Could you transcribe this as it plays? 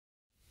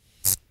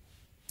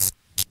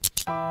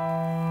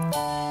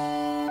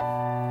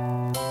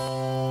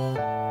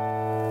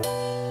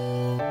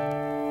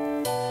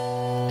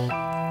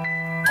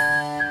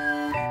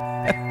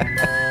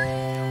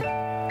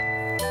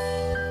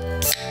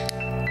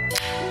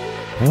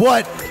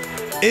What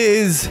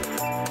is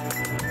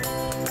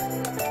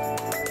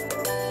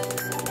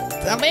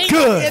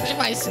good? Edge of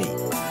my seat.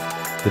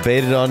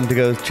 Debated on to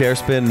go chair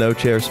spin, no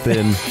chair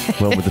spin.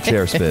 Went with the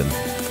chair spin.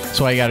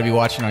 That's why you got to be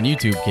watching on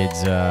YouTube,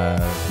 kids.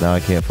 Now I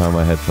can't find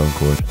my headphone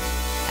cord.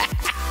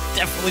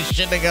 Definitely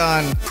shouldn't have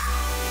gone.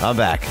 I'm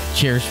back.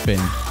 Chair spin.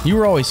 You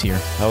were always here.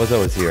 I was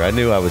always here. I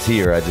knew I was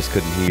here. I just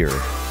couldn't hear.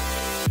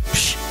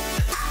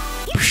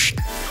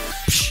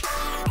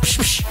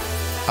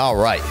 All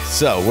right,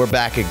 so we're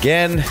back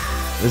again.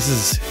 This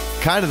is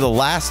kind of the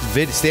last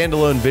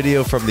standalone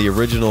video from the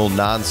original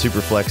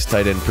non-Superflex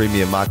tight end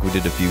premium mock we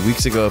did a few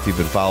weeks ago, if you've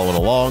been following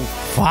along.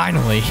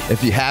 Finally.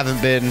 If you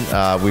haven't been,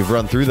 we've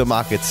run through the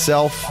mock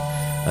itself,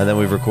 and then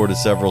we've recorded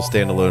several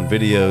standalone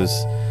videos,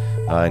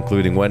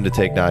 including when to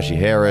take Najee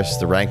Harris,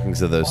 the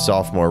rankings of those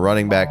sophomore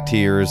running back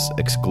tiers,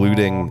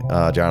 excluding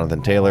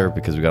Jonathan Taylor,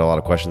 because we got a lot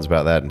of questions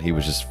about that, and he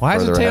was just Why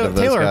isn't further ahead of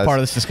those Taylor guys. a part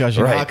of this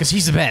discussion? Right. Because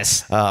he's the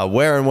best.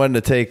 Where and when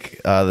to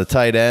take the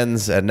tight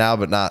ends, and now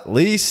but not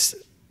least,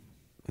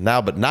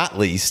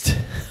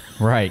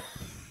 right.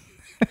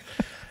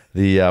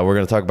 We're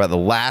going to talk about the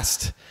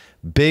last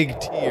big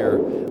tier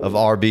of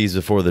RBs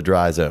before the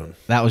dry zone.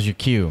 That was your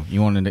cue.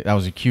 That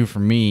was a cue for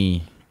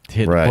me to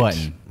hit the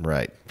button.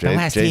 Right.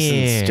 last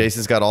year.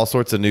 Jason's got all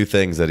sorts of new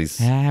things that he's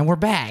And we're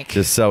back.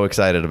 just so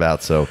excited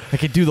about. So I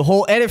could do the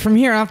whole edit from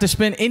here. I don't have to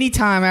spend any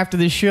time after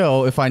this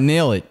show if I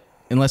nail it,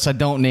 unless I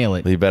don't nail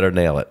it. you better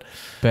nail it.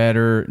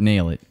 Better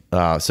nail it.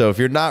 So if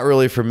you're not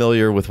really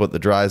familiar with what the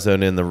dry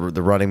zone in, the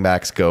running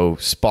backs go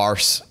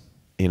sparse,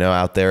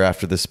 out there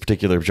after this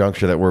particular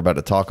juncture that we're about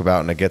to talk about,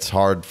 and it gets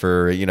hard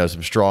for,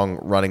 some strong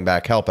running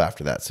back help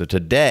after that. So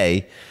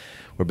today,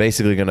 we're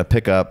basically going to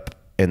pick up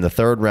in the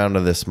third round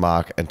of this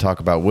mock and talk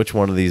about which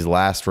one of these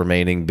last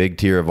remaining big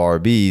tier of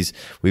RBs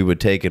we would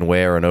take and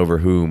where and over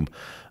whom.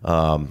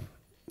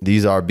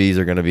 These RBs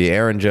are going to be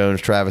Aaron Jones,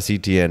 Travis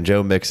Etienne,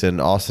 Joe Mixon,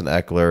 Austin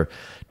Eckler,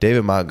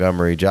 David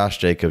Montgomery, Josh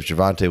Jacobs,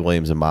 Javonte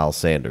Williams, and Miles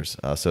Sanders.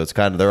 So it's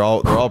kind of they're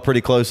all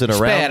pretty close in a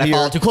round I here.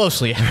 follow too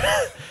closely.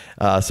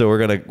 So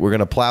we're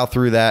gonna plow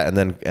through that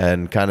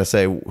and kind of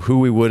say who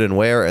we would and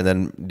where, and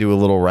then do a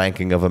little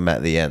ranking of them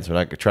at the end. So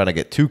we're not trying to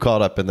get too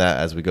caught up in that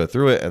as we go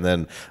through it, and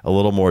then a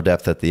little more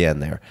depth at the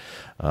end there.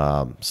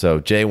 So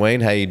Jay Wayne,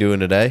 how you doing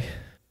today?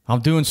 I'm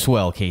doing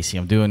swell, Casey.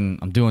 I'm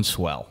doing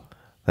swell.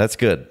 That's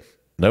good.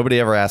 Nobody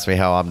ever asked me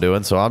how I'm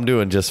doing, so I'm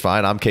doing just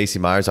fine. I'm Casey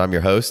Myers. I'm your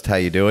host. How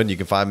you doing? You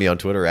can find me on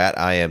Twitter at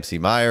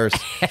IamCMyers.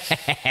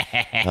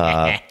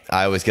 I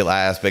always get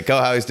asked, but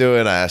how he's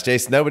doing? I ask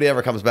Jason. Nobody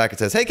ever comes back and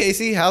says, "Hey,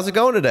 Casey, how's it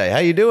going today? How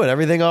you doing?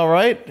 Everything all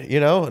right?"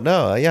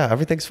 No, yeah,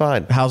 everything's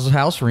fine. How's the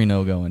house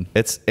Reno going?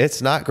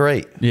 It's not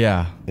great.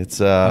 Yeah, It's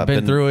I've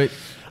been through it.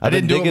 I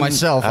didn't do it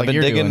myself. I've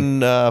been digging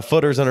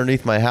footers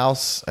underneath my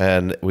house,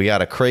 and we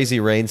got a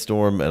crazy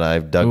rainstorm, and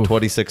I've dug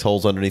 26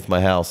 holes underneath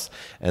my house,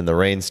 and the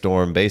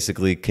rainstorm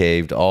basically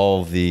caved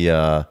all of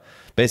the.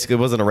 Basically, it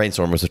wasn't a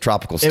rainstorm; it was a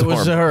tropical storm. It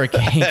was a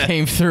hurricane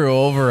came through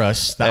over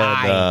us.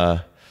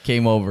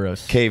 Came over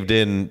us. Caved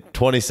in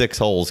 26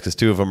 holes because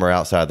 2 of them are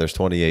outside. There's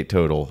 28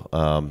 total,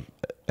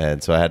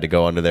 and so I had to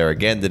go under there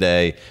again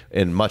today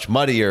in much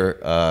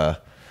muddier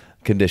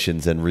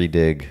conditions and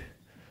redig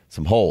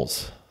some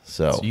holes.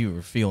 So you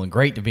were feeling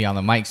great to be on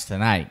the mics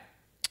tonight.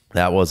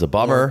 That was a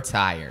bummer. We're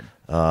tired.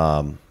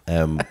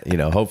 And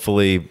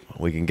hopefully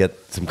we can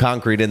get some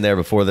concrete in there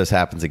before this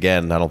happens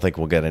again. I don't think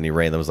we'll get any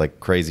rain. That was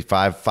like crazy,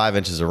 five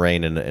inches of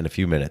rain in a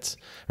few minutes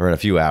or in a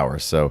few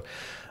hours. So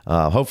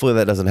hopefully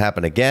that doesn't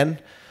happen again.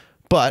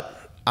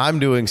 But I'm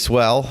doing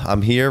swell.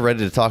 I'm here ready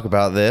to talk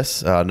about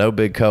this. No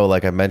big co,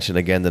 like I mentioned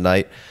again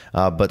tonight.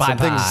 But some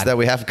things that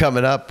we have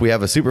coming up. We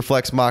have a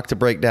Superflex mock to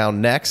break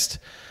down next.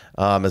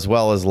 As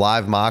well as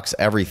live mocks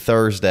every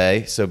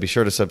Thursday. So be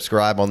sure to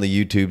subscribe on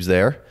the YouTubes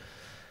there.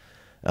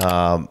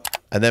 And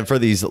then for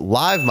these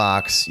live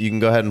mocks, you can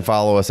go ahead and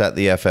follow us at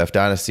the FF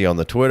Dynasty on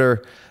the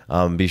Twitter.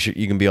 Be sure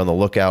you can be on the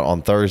lookout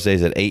on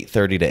Thursdays at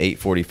 8:30 to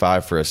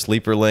 8:45 for a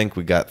sleeper link.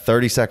 We got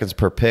 30 seconds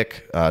per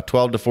pick,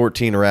 12 to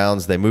 14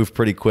 rounds. They move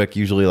pretty quick,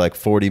 usually like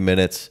 40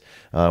 minutes.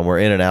 We're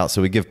in and out,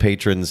 so we give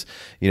patrons,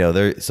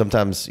 they're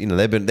sometimes,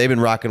 they've been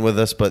rocking with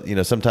us, but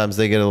sometimes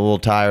they get a little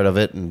tired of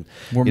it, and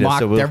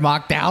they're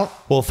mocked out.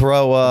 We'll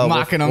throw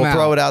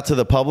throw it out to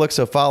the public.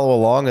 So follow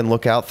along and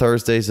look out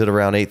Thursdays at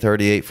around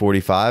 8:30,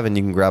 8:45, and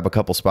you can grab a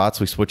couple spots.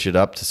 We switch it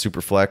up to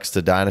Superflex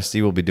to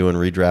Dynasty. We'll be doing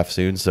redraft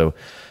soon, so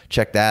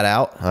check that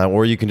out,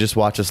 or you can just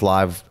watch us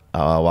live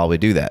while we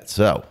do that.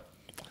 So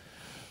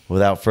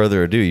without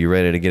further ado, you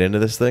ready to get into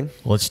this thing?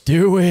 Let's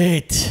do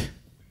it.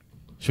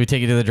 Should we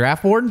take it to the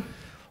draft board?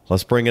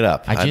 Let's bring it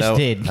up. I just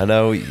did. I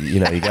know, you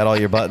got all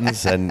your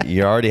buttons, and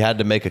you already had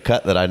to make a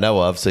cut that I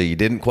know of, so you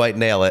didn't quite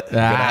nail it. You're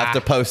going to have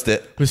to post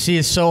it. But see,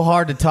 it's so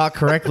hard to talk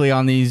correctly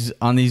on these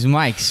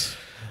mics.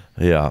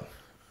 Yeah.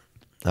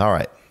 All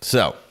right.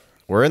 So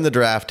we're in the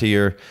draft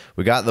here.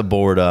 We got the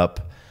board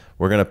up.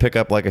 We're going to pick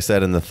up, like I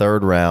said, in the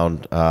third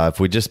round. If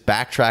we just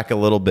backtrack a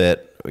little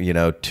bit,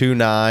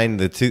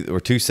 2-9, or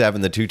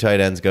 2-7, the two tight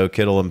ends go,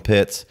 Kittle and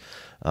Pitts.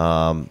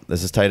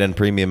 This is tight end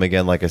premium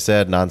again, like I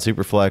said,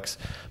 non-super flex.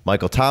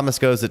 Michael Thomas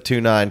goes at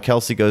 2-9,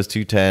 Kelsey goes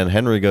 2-10,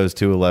 Henry goes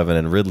 2-11,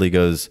 and Ridley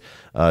goes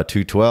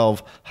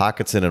 2-12.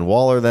 Hockenson and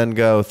Waller then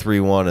go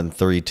 3-1 and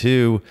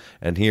 3-2.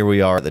 And here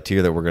we are at the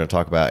tier that we're going to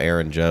talk about,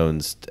 Aaron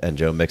Jones and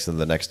Joe Mixon,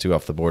 the next two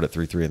off the board at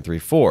 3-3 and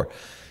 3-4.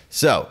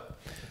 So,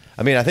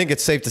 I mean, I think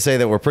it's safe to say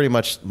that we're pretty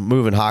much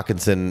moving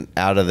Hockenson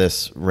out of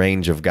this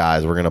range of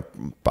guys. We're going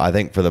to, I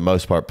think, for the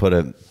most part, put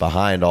him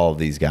behind all of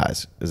these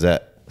guys. Is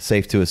that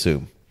safe to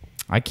assume?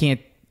 I can't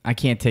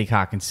take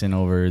Hockenson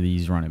over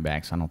these running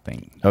backs, I don't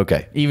think.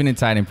 Okay. Even in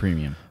tight end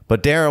premium.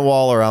 But Darren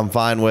Waller, I'm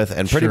fine with,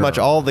 and pretty much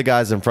all of the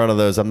guys in front of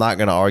those, I'm not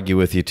going to argue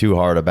with you too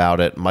hard about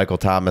it. Michael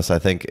Thomas, I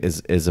think,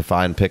 is a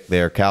fine pick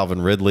there.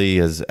 Calvin Ridley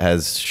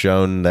has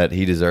shown that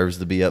he deserves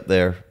to be up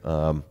there.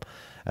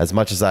 As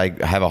much as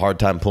I have a hard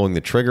time pulling the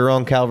trigger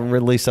on Calvin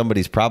Ridley,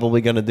 somebody's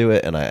probably going to do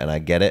it, and I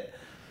get it.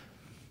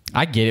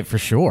 I get it for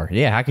sure.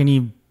 Yeah, how can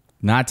you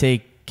not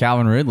take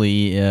Calvin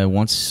Ridley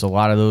once a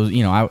lot of those,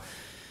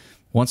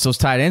 once those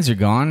tight ends are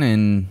gone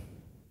and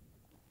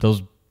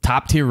those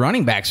top-tier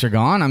running backs are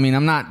gone? I mean,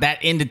 I'm not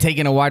that into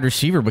taking a wide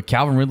receiver, but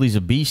Calvin Ridley's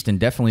a beast and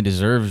definitely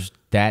deserves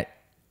that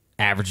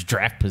average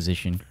draft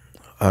position.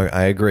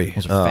 I agree.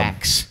 Those are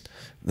facts.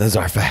 Those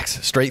are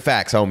facts. Straight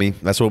facts, homie.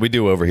 That's what we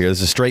do over here.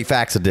 This is straight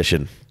facts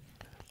edition.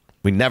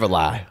 We never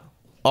lie.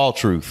 All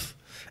truth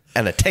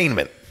and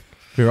attainment.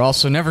 We're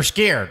also never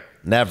scared.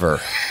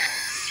 Never.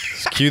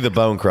 Cue the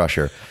bone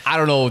crusher. I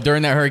don't know.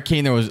 During that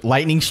hurricane, there was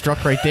lightning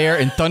struck right there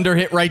and thunder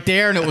hit right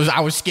there, and I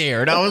was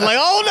scared. I was like,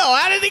 "Oh no!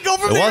 How did it go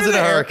from there?" It wasn't to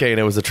a there? Hurricane.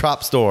 It was a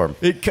trop storm.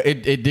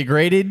 It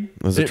degraded.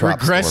 It was a trop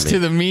regressed stormy. to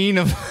the mean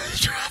of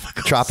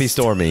tropical. Troppy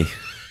stormy.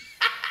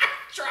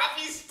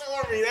 Troppy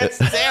stormy. That's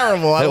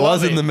terrible. I It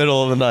love was in the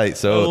middle of the night.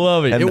 So I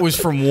love it. and It was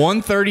from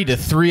 1:30 to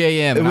 3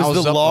 a.m. It was, I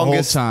was the up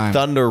longest the whole time.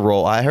 thunder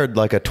roll. I heard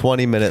like a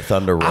 20-minute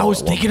thunder roll. I was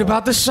at one thinking point.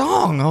 about the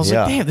song. I was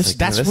like, damn,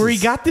 that's where he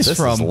got this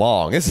from. This is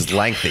long. This is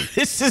lengthy.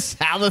 This is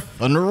how the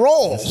thunder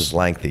rolls. This is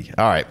lengthy.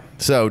 All right.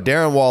 So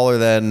Darren Waller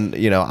then,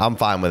 I'm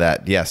fine with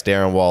that. Yes,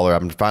 Darren Waller.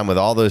 I'm fine with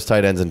all those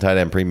tight ends and tight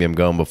end premium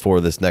going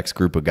before this next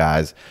group of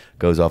guys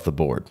goes off the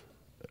board.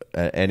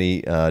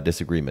 Any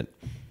disagreement?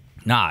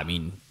 Nah, I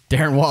mean,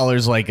 Darren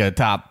Waller's like a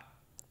top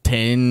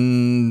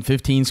 10,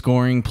 15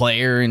 scoring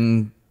player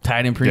in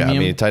tight end premium. Yeah, I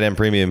mean, tight end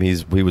premium,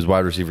 he was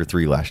wide receiver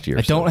 3 last year.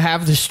 I don't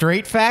have the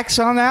straight facts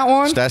on that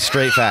one. That's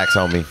straight facts,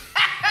 homie.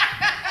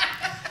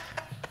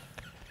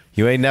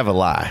 You ain't never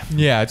lie.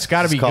 Yeah, it's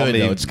got to be good, me-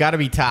 though. It's got to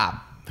be top.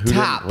 Who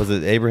Top. was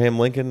it Abraham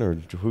Lincoln or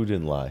who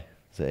didn't lie?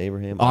 Is it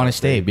Abraham?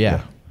 Honest Abe,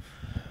 yeah.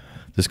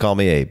 Just call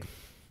me Abe.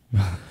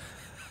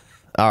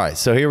 All right,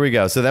 so here we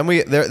go. So then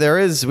we got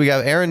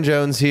Aaron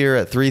Jones here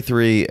at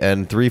 3-3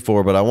 and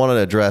 3-4, but I wanted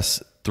to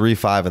address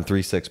 3-5 and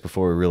 3-6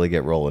 before we really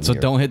get rolling. So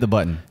here. don't hit the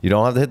button. You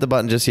don't have to hit the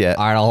button just yet.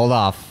 All right, I'll hold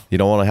off. You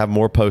don't want to have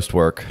more post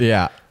work.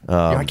 Yeah.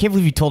 I can't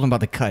believe you told him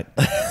about the cut.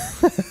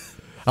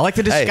 I like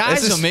to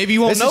disguise them. Maybe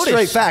you won't this is notice.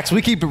 straight facts.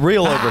 We keep it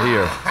real over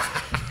here.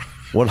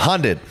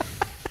 100.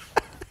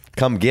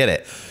 Come get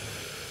it.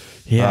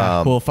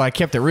 Yeah. Well, if I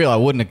kept it real, I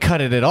wouldn't have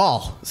cut it at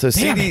all. So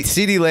Damn it.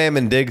 CeeDee Lamb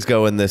and Diggs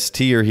go in this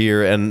tier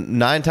here, and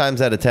 9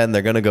 times out of 10,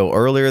 they're going to go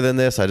earlier than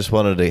this. I just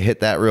wanted to hit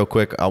that real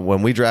quick.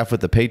 When we draft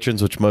with the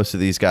patrons, which most of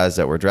these guys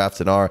that we're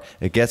drafting are,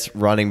 it gets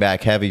running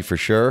back heavy for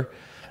sure.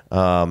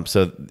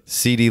 So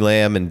CeeDee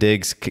Lamb and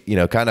Diggs,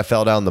 kind of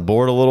fell down the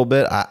board a little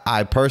bit.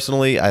 I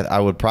personally, I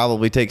would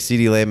probably take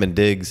CeeDee Lamb and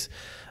Diggs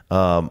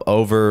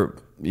over,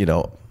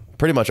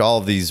 pretty much all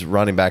of these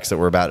running backs that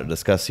we're about to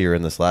discuss here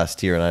in this last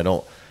tier, and I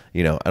don't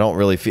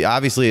really feel.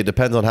 Obviously, it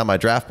depends on how my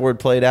draft board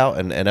played out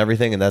and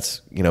everything, and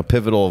that's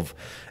pivotal of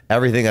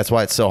everything. That's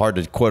why it's so hard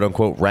to quote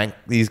unquote rank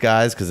these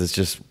guys, because it's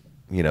just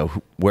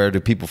where do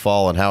people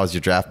fall and how is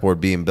your draft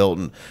board being built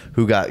and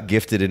who got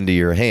gifted into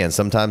your hands.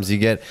 Sometimes you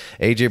get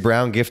AJ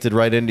Brown gifted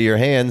right into your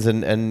hands,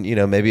 and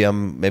maybe I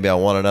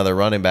want another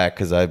running back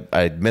because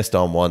I missed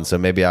on one, so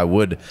maybe I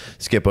would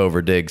skip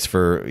over Diggs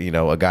for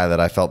a guy that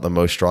I felt the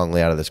most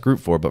strongly out of this group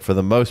for. But for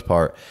the most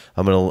part,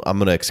 I'm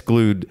gonna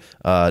exclude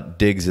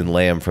Diggs and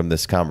Lamb from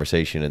this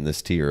conversation in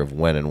this tier of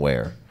when and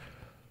where.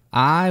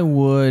 I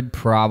would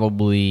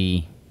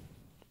definitely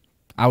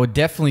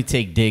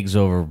take Diggs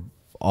over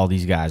all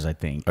these guys, I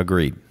think.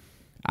 Agreed.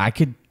 I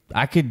could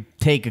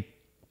take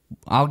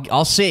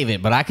I'll save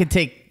it, but I could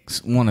take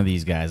one of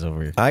these guys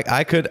over here.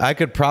 I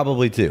could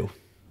probably too.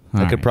 All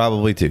I could right.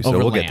 probably too. So Over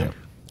we'll Lamb, get there.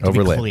 to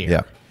Over be Lamb. clear.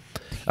 Yeah.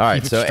 All right.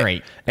 Keep it So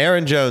straight.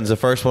 Aaron Jones, the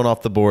first one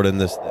off the board in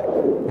this thing.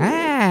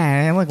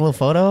 Look, little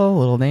photo,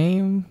 little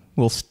name,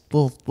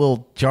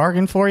 little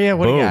jargon for you.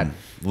 What do you got? Boom.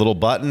 Little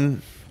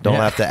button. Don't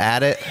Yeah. have to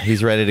add it.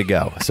 He's ready to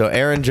go. So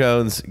Aaron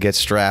Jones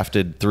gets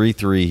drafted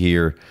 3-3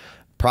 here.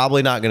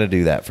 Probably not going to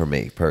do that for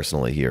me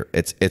personally here.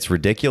 It's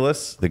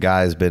ridiculous. The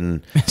guy's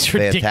been fantastic.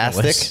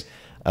 Ridiculous.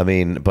 I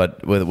mean,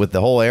 but with the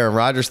whole Aaron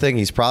Rodgers thing,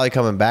 he's probably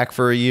coming back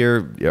for a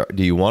year.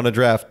 Do you want to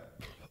draft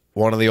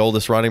one of the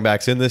oldest running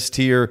backs in this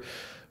tier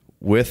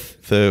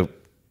with the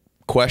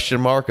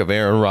question mark of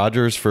Aaron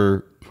Rodgers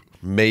for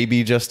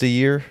maybe just a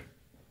year?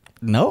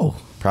 No.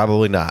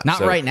 Probably not.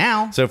 Not right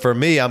now. So for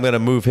me, I'm going to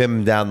move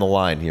him down the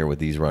line here with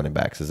these running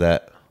backs. Is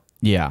that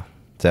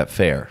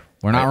fair?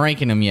 We're not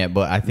ranking them yet,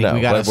 but I think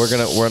we got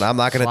to. I'm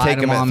not going to take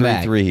him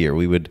at 3-3 here.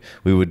 We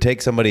would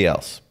take somebody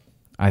else.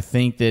 I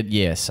think that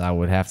yes, I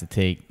would have to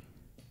take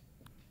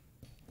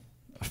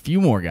a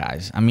few more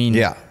guys. I mean,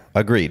 yeah,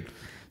 agreed.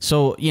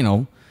 So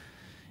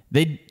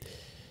they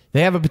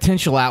have a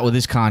potential out with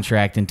his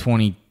contract in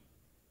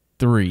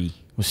 23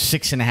 with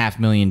 $6.5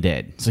 million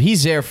dead. So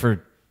he's there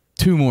for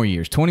 2 more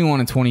years, 21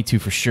 and 22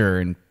 for sure,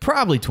 and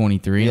probably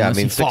 23 unless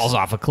he falls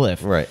off a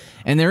cliff. Right.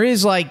 And there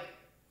is like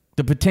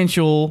the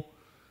potential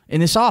in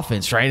this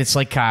offense, right? It's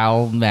like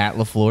Kyle, Matt,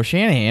 LaFleur,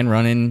 Shanahan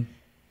running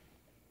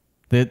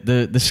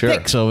the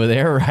sticks over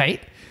there,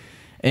 right?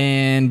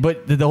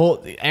 But the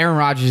whole Aaron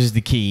Rodgers is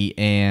the key,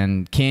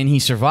 and can he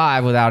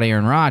survive without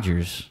Aaron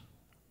Rodgers?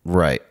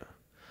 Right.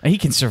 He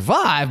can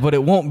survive, but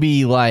it won't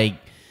be like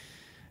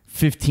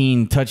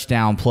 15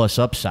 touchdown plus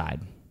upside.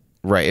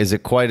 Right. Is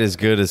it quite as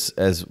good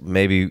as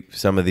maybe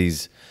some of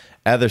these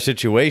other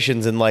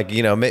situations? And like,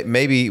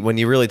 maybe when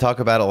you really talk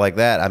about it like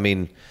that, I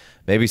mean,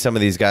 maybe some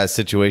of these guys'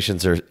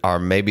 situations are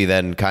maybe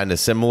then kind of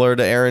similar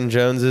to Aaron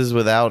Jones's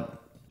without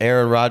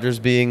Aaron Rodgers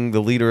being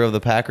the leader of the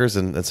Packers,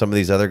 and some of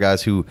these other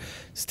guys whose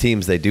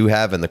teams they do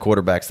have and the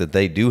quarterbacks that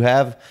they do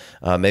have,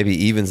 maybe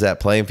evens that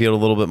playing field a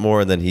little bit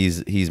more. And then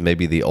he's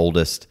maybe the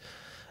oldest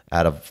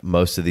out of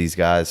most of these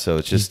guys. So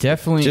it's just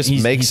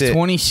he's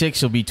 26.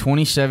 He'll be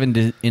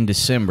 27 in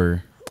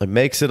December. It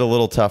makes it a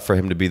little tough for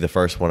him to be the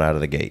first one out of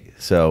the gate.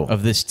 So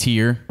of this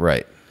tier,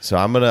 right? So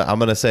I'm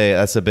gonna say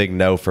that's a big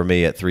no for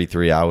me at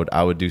 3-3.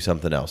 I would do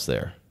something else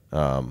there.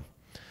 And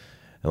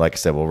like I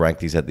said, we'll rank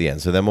these at the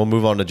end. So then we'll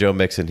move on to Joe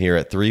Mixon here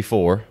at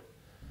 3-4.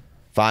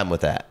 Fine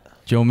with that.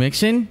 Joe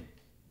Mixon.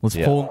 Let's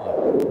pull.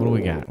 What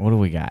do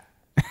we got?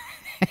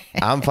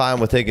 I'm fine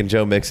with taking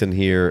Joe Mixon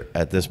here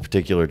at this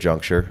particular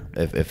juncture.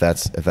 If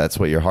that's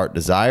what your heart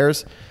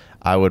desires,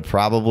 I would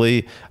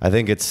probably. I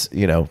think it's I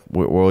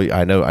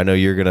know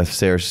you're going to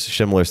share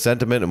similar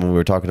sentiment. And when we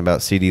were talking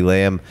about CeeDee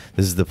Lamb,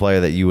 this is the player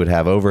that you would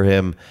have over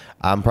him.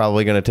 I'm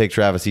probably going to take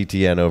Travis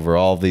Etienne over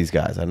all of these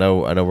guys. I know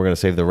we're going to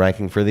save the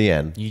ranking for the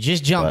end. You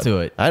just jumped to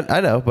it. I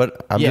know,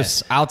 but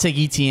I'll take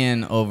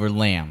Etienne over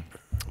Lamb.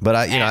 But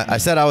I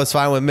said I was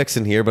fine with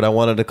Mixon here, but I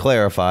wanted to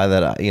clarify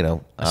that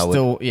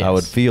I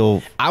would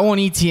feel I want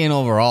Etienne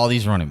over all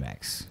these running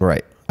backs.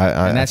 Right.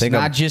 And that's think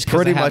not I'm just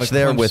pretty much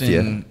there with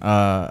you.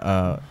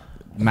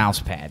 Mouse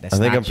pad. I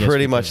think I'm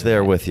pretty much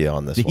there with you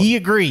on this one. He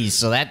agrees,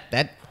 so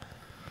that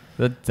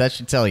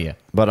should tell you.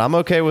 But I'm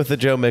okay with the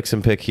Joe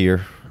Mixon pick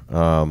here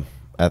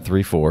at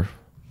 3-4.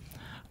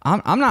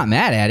 I'm not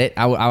mad at it.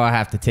 I would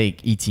have to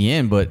take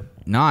ETN, but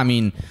no, I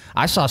mean,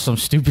 I saw some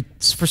stupid.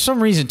 For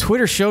some reason,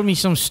 Twitter showed me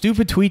some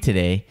stupid tweet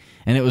today,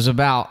 and it was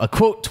about a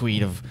quote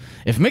tweet of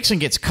if Mixon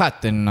gets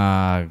cut, then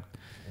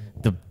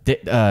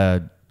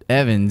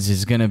Evans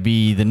is going to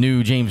be the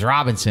new James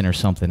Robinson or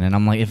something. And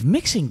I'm like, if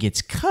Mixon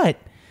gets cut,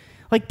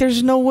 like,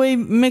 there's no way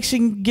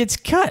Mixon gets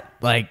cut.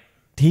 Like,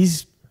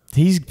 he's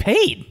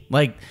paid.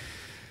 Like,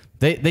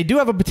 they do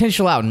have a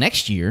potential out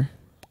next year,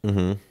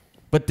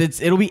 but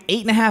it'll be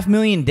 $8.5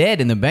 million dead,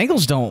 and the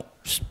Bengals don't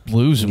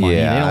lose money.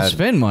 Yeah, they don't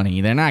spend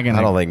money. They're not going to.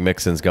 I don't think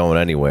Mixon's going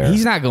anywhere.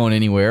 He's not going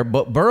anywhere,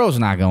 but Burrow's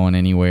not going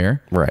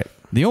anywhere. Right.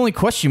 The only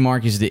question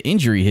mark is the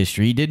injury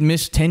history. He did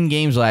miss 10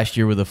 games last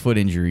year with a foot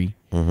injury,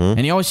 and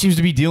he always seems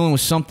to be dealing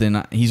with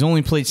something. He's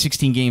only played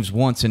 16 games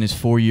once in his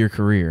 4-year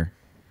career.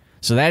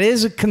 So that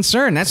is a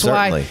concern. That's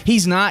Certainly. why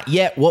he's not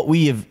yet what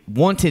we have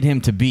wanted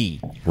him to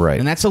be. Right.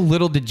 And that's a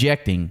little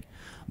dejecting.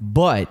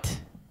 But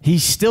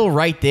he's still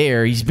right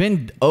there. He's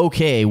been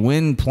okay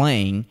when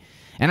playing.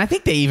 And I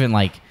think they even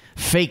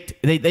faked.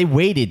 They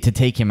waited to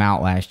take him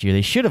out last year.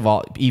 They should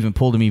have even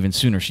pulled him even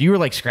sooner. So you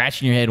were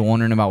scratching your head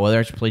wondering about whether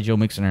I should play Joe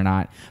Mixon or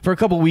not for a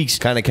couple weeks.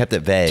 Kind of kept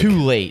it vague. Too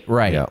late.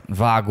 Right. Yep.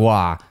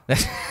 Vagua.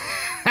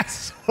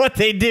 That's what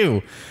they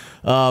do.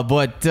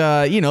 But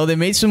they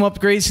made some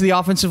upgrades to the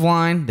offensive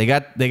line. They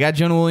got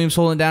Jonah Williams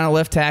holding down at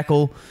left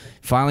tackle.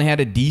 Finally had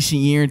a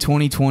decent year in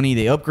 2020.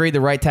 They upgraded the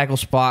right tackle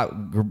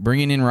spot,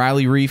 bringing in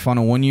Riley Reif on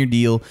a 1-year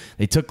deal.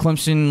 They took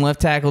Clemson left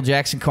tackle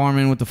Jackson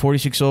Carmen with the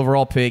 46th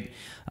overall pick.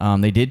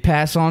 They did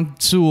pass on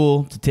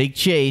Sewell to take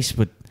Chase,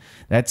 but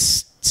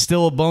that's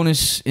still a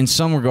bonus in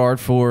some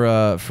regard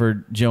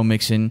for Joe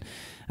Mixon.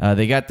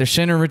 They got their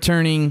center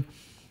returning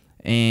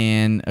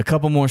and a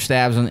couple more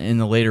stabs in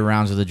the later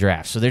rounds of the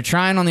draft. So they're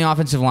trying on the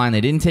offensive line. They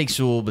didn't take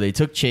Sewell, but they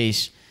took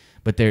Chase.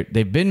 But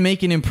they've been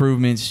making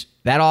improvements.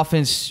 That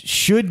offense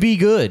should be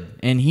good,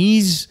 and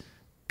he's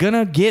going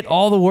to get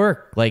all the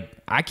work.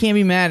 I can't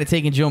be mad at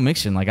taking Joe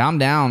Mixon. I'm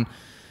down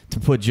to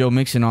put Joe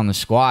Mixon on the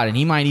squad, and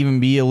he might even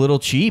be a little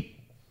cheap.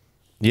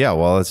 Yeah,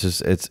 well, it's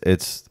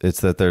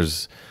that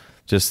there's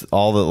just a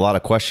lot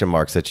of question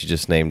marks that you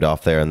just named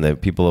off there, and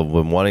that people have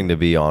been wanting to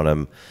be on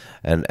him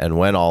and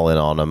went all in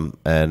on him,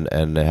 and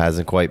it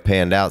hasn't quite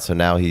panned out. So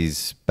now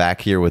he's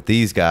back here with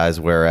these guys,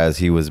 whereas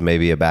he was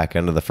maybe a back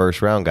end of the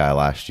first round guy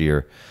last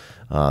year.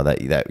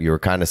 that you were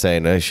kind of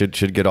saying he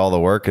should get all the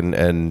work,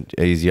 and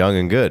he's young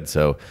and good.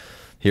 So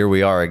here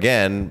we are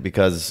again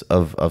because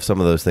of some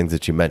of those things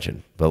that you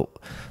mentioned. But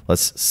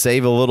let's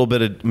save a little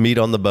bit of meat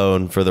on the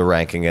bone for the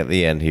ranking at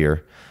the end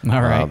here.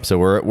 All right. So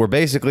we're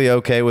basically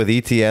okay with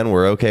ETN.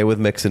 We're okay with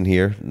Mixon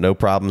here. No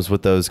problems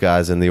with those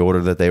guys in the order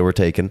that they were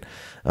taken.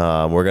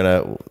 We're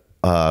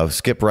gonna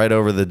skip right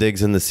over the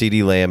Diggs and the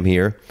CeeDee Lamb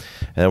here,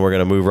 and we're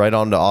gonna move right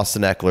on to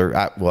Austin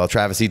Eckler. Well,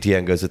 Travis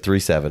Etienne goes at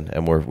 3-7,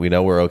 and we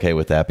know we're okay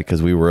with that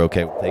because we were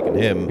okay with taking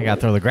him. I got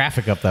to throw the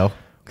graphic up though.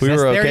 We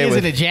were okay there he is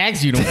with in a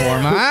Jags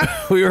uniform, huh?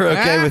 We were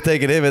okay with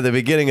taking him at the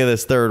beginning of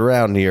this third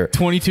round here.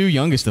 22,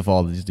 youngest of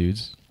all these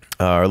dudes,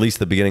 or at least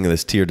the beginning of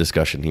this tier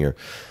discussion here.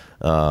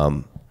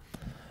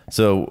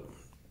 So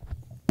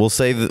we'll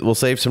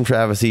save some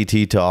Travis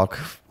ET talk.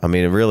 I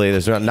mean, really,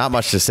 there's not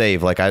much to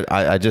save. Like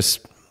I just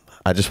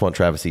want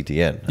Travis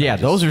Etienne. Yeah,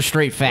 those are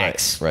straight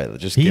facts. Right.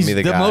 Just He's give me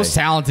the guy. most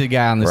talented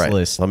guy on this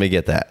list. Let me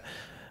get that.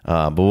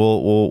 But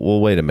we'll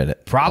wait a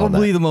minute.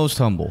 Probably the most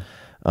humble.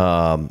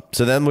 So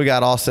then we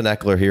got Austin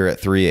Eckler here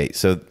at 3-8.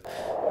 So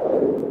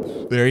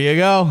there you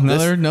go.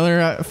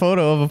 Another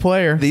photo of a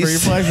player for your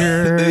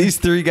pleasure. These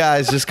three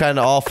guys just kind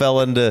of all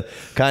fell into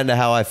kind of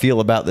how I feel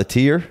about the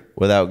tier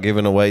without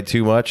giving away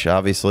too much,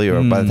 obviously.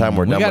 Or by the time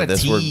we're done with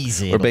this,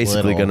 we're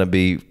basically going to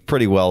be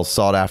pretty well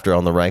sought after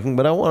on the ranking.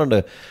 But I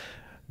wanted to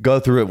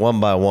go through it one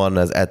by one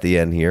at the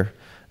end here.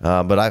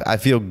 But I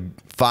feel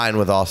fine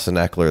with Austin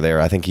Eckler there.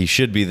 I think he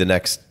should be the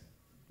next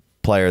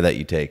player that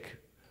you take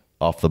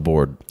off the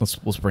board. Let's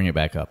bring it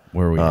back up.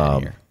 Where are we at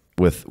here?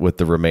 With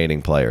the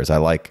remaining players. I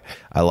like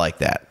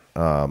that.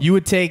 You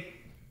would take.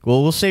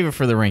 Well, we'll save it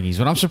for the rankings,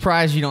 but I'm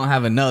surprised you don't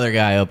have another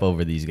guy up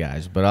over these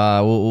guys.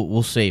 But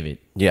we'll save it.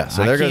 Yeah.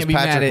 So there goes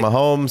Patrick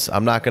Mahomes. We're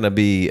not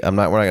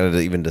going to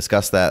even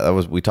discuss that.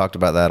 We talked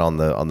about that on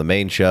the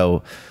main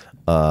show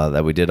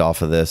that we did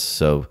off of this.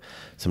 So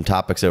some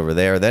topics over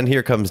there. Then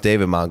here comes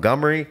David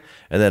Montgomery,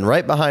 and then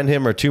right behind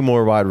him are two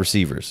more wide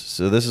receivers.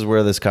 So this is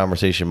where this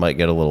conversation might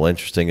get a little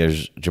interesting.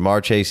 There's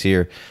Jamar Chase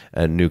here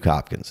and Nuk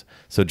Hopkins.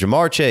 So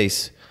Jamar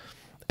Chase,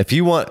 if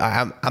you want,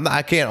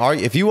 I can't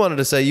argue. If you wanted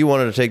to say you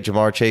wanted to take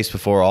Jamar Chase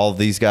before all of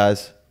these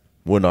guys,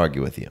 wouldn't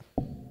argue with you.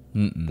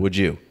 Would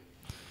you?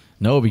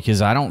 No,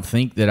 because I don't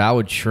think that I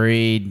would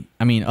trade.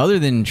 I mean, other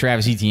than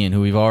Travis Etienne,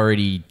 who we've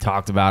already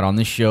talked about on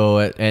this show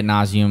at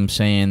nauseum,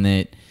 saying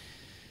that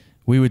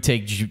we would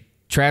take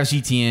Travis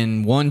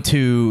Etienne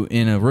 1-2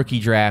 in a rookie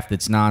draft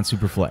that's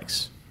non-super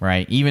flex,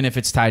 right? Even if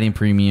it's tight end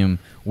premium,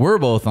 we're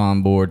both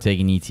on board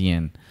taking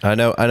Etienne. I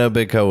know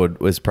Big Co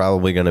was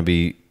probably going to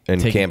be in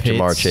taking Camp Pitts.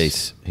 Jamar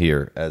Chase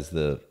here as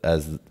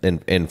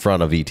in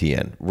front of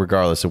Etienne,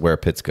 regardless of where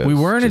Pitts goes. We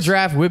were in a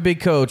draft with Big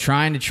Co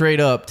trying to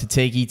trade up to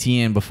take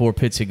Etienne before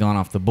Pitts had gone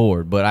off the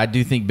board, but I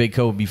do think Big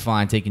Co would be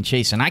fine taking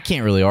Chase, and I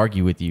can't really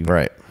argue with you.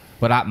 Right.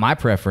 But my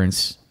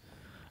preference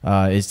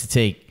is to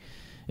take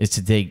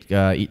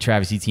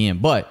Travis Etienne.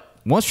 But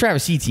once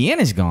Travis Etienne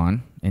is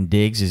gone and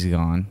Diggs is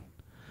gone,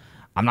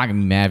 I'm not going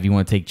to be mad if you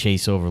want to take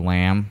Chase over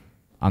Lamb.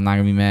 I'm not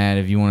going to be mad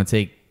if you want to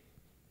take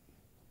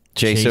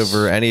Chase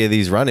over any of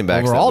these running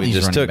backs over that all we these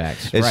just running took.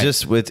 backs. It's right.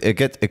 just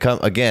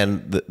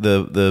again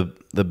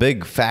the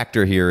big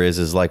factor here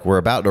is like we're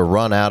about to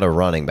run out of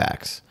running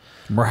backs.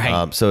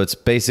 Right. So it's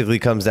basically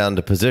comes down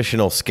to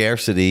positional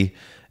scarcity.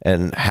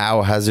 And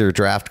how has your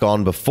draft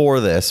gone before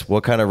this?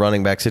 What kind of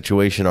running back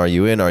situation are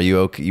you in? Are you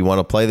okay? You want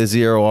to play the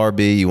 0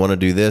 RB? You want to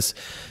do this?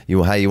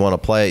 How you want to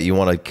play it? You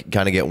want to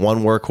kind of get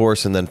one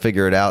workhorse and then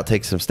figure it out,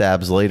 take some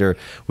stabs later.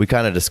 We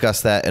kind of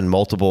discussed that in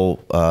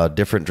multiple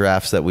different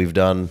drafts that we've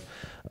done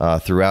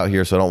throughout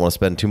here, so I don't want to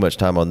spend too much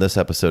time on this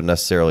episode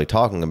necessarily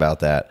talking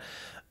about that.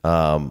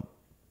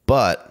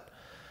 But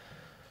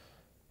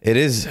it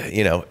is,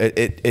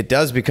 it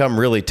does become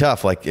really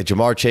tough. Like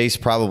Jamar Chase,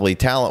 probably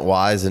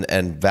talent-wise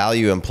and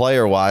value and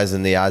player-wise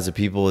in the eyes of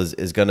people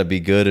is going to be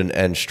good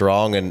and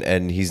strong,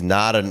 and he's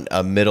not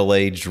a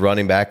middle-aged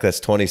running back that's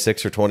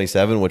 26 or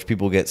 27, which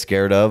people get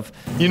scared of.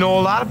 A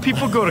lot of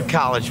people go to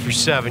college for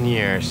 7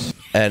 years.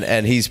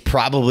 And he's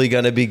probably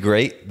going to be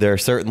great. There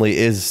certainly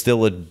is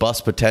still a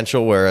bust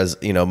potential, whereas,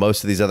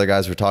 most of these other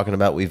guys we're talking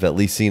about, we've at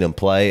least seen him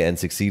play and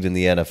succeed in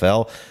the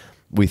NFL.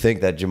 We think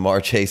that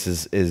Jamar Chase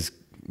is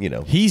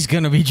he's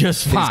going to be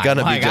just fine. He's going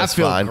to be just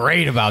fine. I feel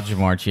great about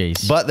Jamar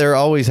Chase. But there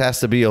always has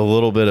to be a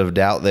little bit of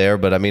doubt there.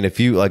 But, I mean, if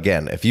you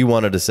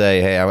wanted to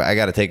say, hey, I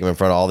got to take him in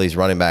front of all these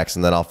running backs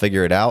and then I'll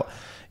figure it out,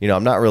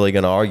 I'm not really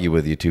going to argue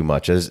with you too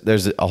much.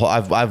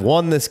 I've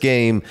won this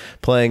game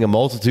playing a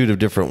multitude of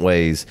different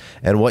ways.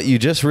 And what you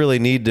just really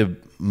need to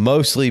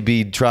mostly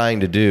be trying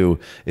to do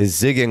is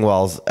zigging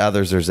while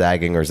others are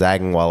zagging, or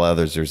zagging while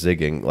others are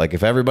zigging. Like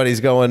if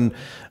everybody's going,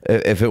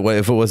 if it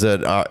was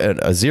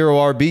a 0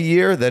 RB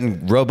year,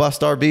 then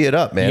robust RB it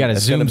up, man. You got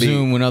to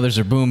zoom when others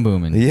are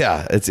booming.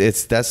 Yeah,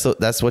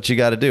 that's what you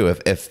got to do.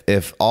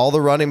 If all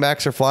the running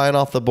backs are flying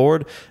off the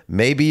board,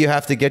 maybe you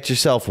have to get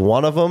yourself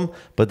one of them.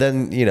 But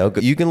then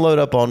you can load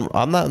up on.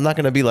 I'm not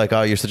going to be like,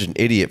 oh, you're such an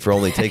idiot for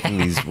only taking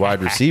these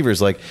wide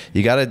receivers. Like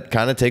you got to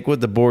kind of take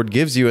what the board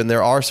gives you, and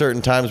there are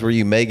certain times where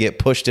you may get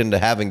pushed into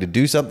having to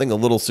do something a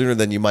little sooner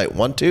than you might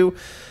want to.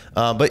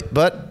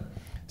 But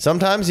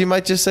sometimes you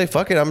might just say,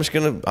 fuck it, I'm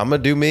gonna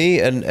do me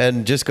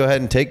and just go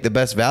ahead and take the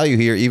best value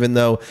here, even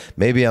though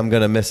maybe I'm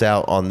gonna miss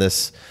out on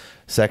this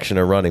section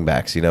of running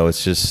backs. You know,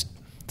 it's just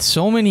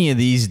so many of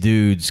these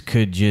dudes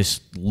could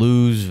just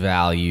lose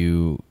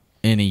value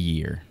in a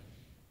year.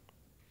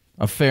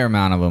 A fair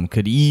amount of them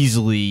could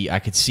easily, I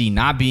could see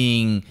not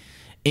being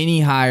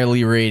any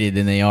highly rated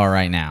than they are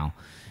right now.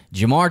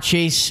 Jamar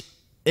Chase,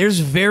 there's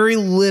very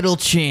little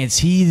chance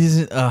he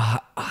isn't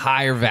a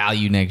higher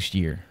value next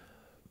year.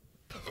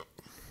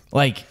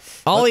 Like,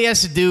 all he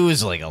has to do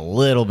is like a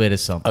little bit of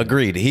something.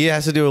 Agreed. He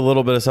has to do a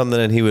little bit of something,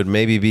 and he would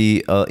maybe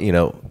be, you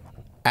know,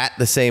 at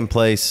the same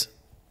place,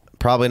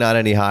 probably not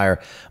any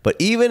higher. But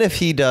even if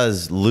he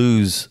does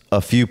lose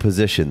a few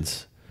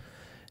positions,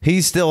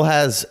 he still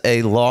has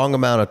a long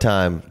amount of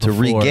time to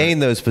regain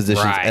those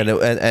positions.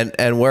 Right.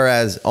 And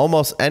whereas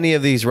almost any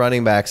of these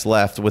running backs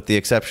left, with the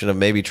exception of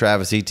maybe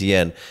Travis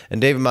Etienne,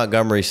 and David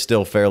Montgomery's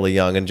still fairly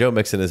young, and Joe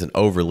Mixon isn't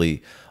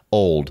overly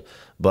old,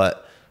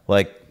 but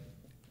like,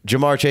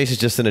 Jamar Chase is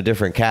just in a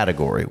different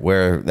category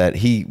where that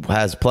he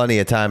has plenty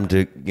of time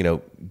to, you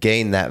know,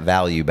 gain that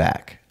value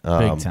back.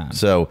 Big time.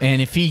 So,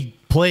 and if he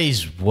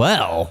plays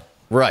well,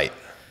 right,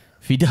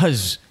 if he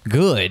does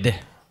good,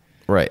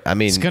 right. I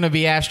mean, it's going to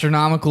be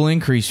astronomical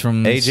increase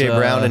from this, AJ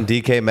Brown and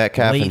DK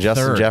Metcalf and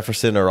Justin third.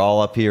 Jefferson are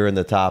all up here in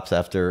the tops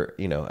after,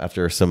 you know,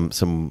 after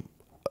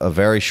a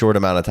very short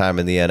amount of time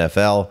in the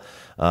NFL,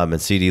 and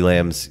CeeDee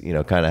Lamb's, you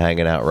know, kind of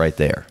hanging out right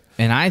there.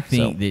 And I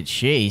think that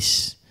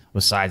Chase,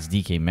 besides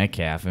DK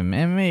Metcalf, and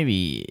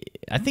maybe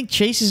I think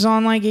Chase is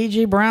on like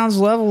AJ Brown's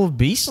level of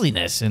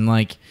beastliness, and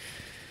like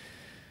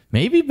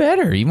maybe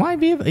better.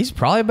 He's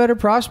probably a better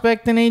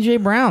prospect than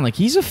AJ Brown. Like,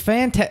 he's a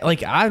fantastic.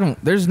 Like,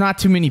 there's not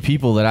too many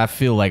people that I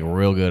feel like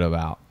real good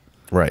about.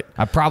 Right.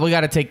 I probably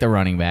got to take the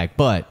running back,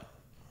 but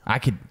I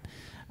could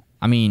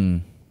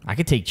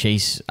take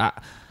Chase. I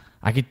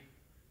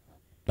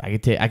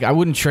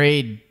wouldn't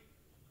trade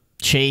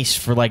Chase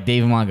for like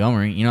David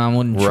Montgomery. You know, I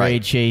wouldn't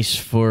trade Chase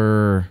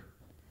for.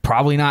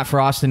 Probably not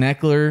for Austin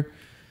Eckler.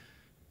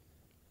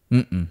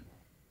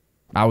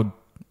 I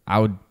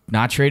would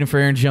not trade him for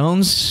Aaron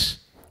Jones.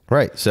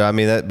 Right. So, I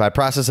mean, that by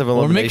process of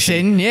elimination,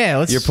 or Mixon,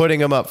 yeah. You're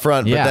putting him up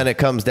front, but Yeah. then it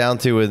comes down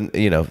to,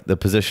 you know, the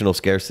positional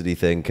scarcity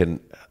thing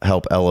can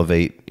help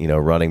elevate, you know,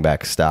 running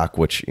back stock,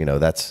 which, you know,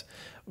 that's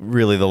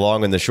really the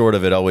long and the short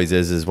of it always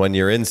is when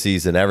you're in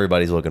season,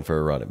 everybody's looking for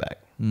a running back.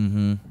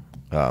 Mm-hmm.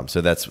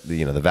 So that's,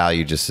 you know, the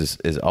value just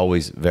is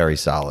always very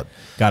solid.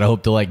 Got to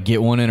hope to like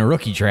get one in a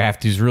rookie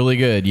draft who's really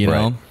good, you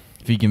know,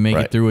 if he can make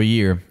it through a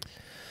year.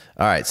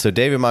 All right, so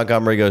David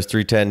Montgomery goes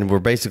 310. We're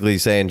basically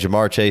saying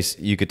Jamar Chase,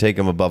 you could take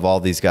him above all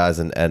these guys,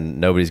 and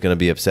nobody's going to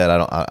be upset.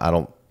 I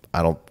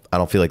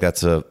don't feel like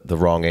that's the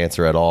wrong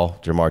answer at all.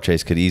 Jamar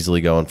Chase could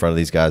easily go in front of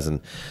these guys, and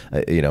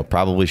you know,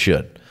 probably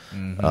should.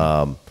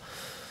 Mm-hmm.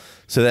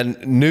 So then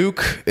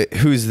Nuke,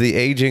 who's the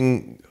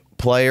aging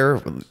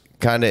player,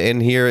 kind of in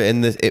here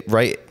in this,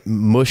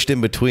 mushed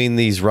in between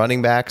these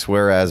running backs,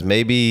 whereas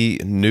maybe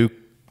Nuke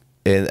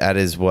at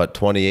his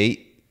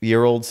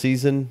 28-year-old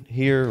season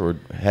here, or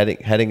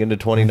heading into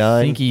 29.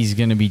 I think he's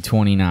going to be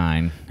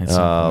 29 at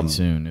some point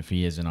soon, if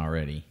he isn't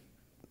already.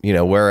 You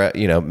know, where,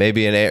 you know,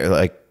 maybe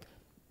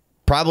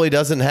probably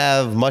doesn't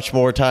have much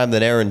more time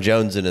than Aaron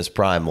Jones in his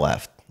prime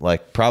left.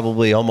 Like,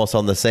 probably almost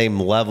on the same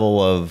level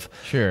of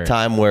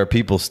time where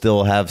people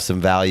still have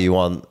some value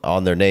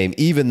on their name,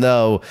 even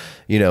though,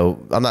 you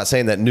know, I'm not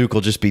saying that Nuke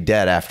will just be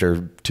dead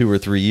after 2 or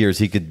 3 years.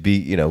 He could be,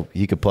 you know,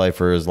 he could play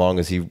for as long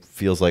as he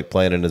feels like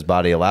playing and his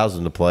body allows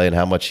him to play, and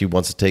how much he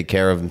wants to take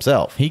care of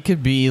himself. He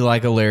could be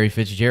like a Larry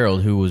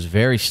Fitzgerald, who was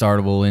very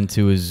startable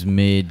into his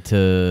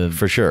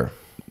for sure,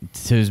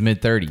 to his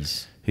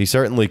mid-30s. He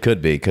certainly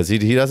could be, because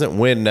he doesn't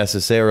win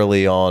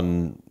necessarily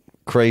on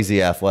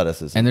crazy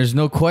athleticism. And there's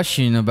no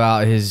question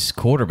about his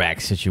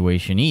quarterback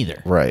situation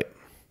either. Right.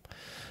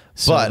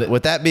 So but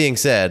with that being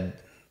said,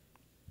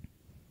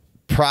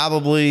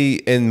 probably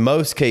in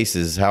most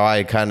cases, how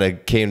I kind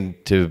of came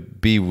to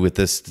be with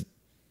this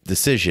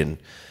decision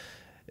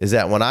is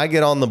that when I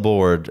get on the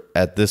board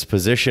at this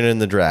position in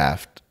the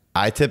draft,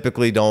 I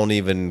typically don't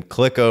even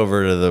click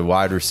over to the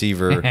wide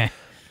receiver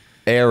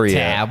area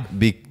tab,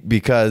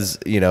 because,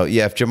 you know,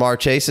 if Jamar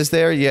Chase is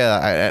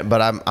there,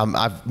 but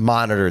I've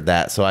monitored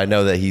that, so I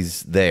know that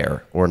he's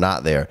there or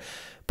not there.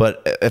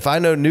 But if I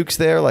know Nuke's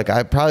there, like,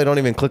 I probably don't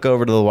even click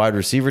over to the wide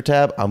receiver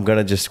tab. I'm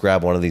gonna just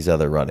grab one of these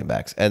other running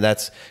backs, and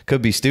that's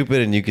could be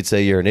stupid, and you could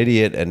say you're an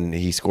idiot, and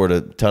he scored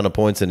a ton of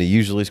points, and he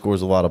usually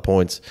scores a lot of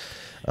points.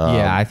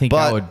 I think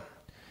I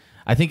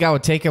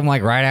would take him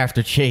like right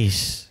after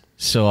Chase.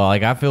 So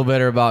like, I feel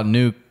better about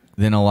Nuke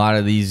than a lot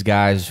of these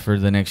guys for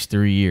the next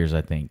 3 years,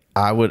 I think.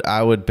 I'm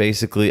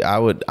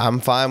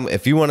fine.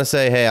 If you want to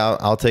say, hey,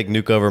 I'll take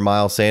Nuke over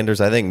Miles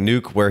Sanders, I think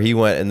Nuke, where he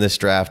went in this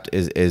draft,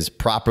 is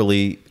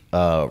properly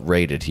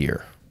rated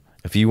here.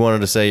 If you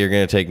wanted to say you're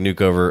going to take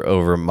Nuke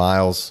over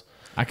Miles,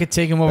 I could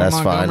take him over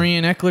Montgomery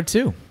and Eckler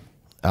too.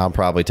 I'm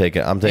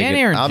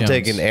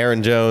taking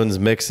Aaron Jones,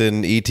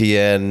 Mixon,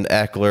 Etienne,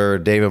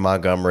 Eckler, David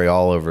Montgomery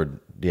all over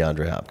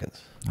DeAndre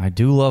Hopkins. I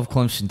do love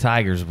Clemson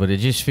Tigers, but it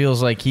just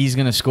feels like he's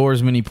going to score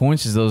as many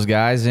points as those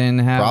guys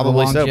and have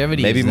Probably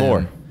longevity. So. Maybe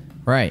more.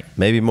 Right.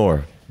 Maybe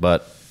more,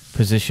 but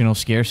positional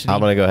scarcity. I'm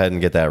going to go ahead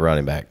and get that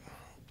running back.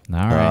 All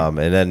right.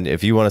 And then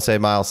if you want to say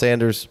Miles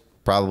Sanders,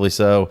 probably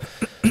so.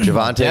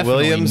 Javonte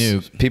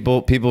Williams.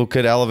 People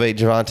could elevate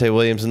Javonte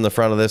Williams in the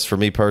front of this. For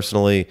me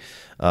personally,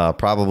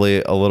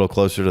 probably a little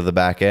closer to the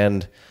back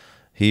end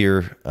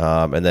here.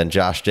 And then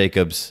Josh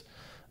Jacobs,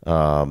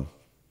 I'm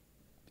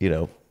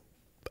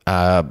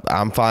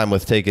fine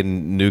with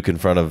taking Nuke in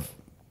front of,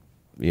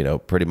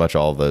 pretty much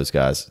all of those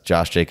guys.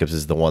 Josh Jacobs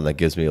is the one that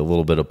gives me a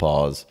little bit of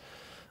pause.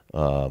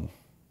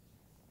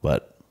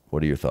 But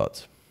what are your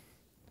thoughts?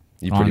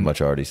 You pretty much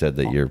already said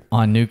that you're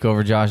on Nuke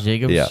over Josh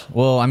Jacobs. Yeah.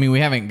 Well, I mean,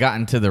 we haven't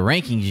gotten to the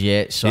rankings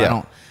yet, so I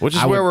don't. Which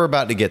is where we're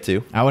about to get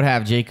to. I would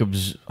have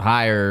Jacobs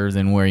higher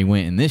than where he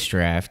went in this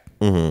draft,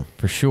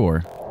 for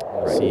sure.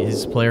 See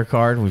his player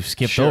card. We've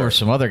skipped over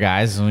some other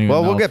guys.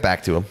 We'll get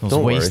back to him. It was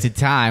wasted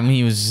time.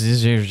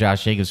 Here's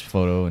Josh Jacobs'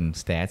 photo and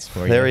stats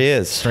for you. There he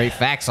is. Straight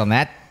facts on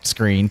that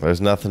screen.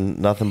 There's nothing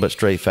but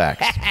straight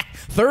facts.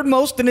 Third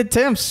most in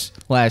attempts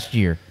last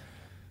year.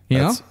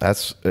 Let's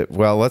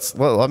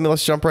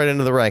jump right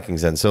into the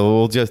rankings then. So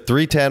we'll just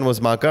 310 was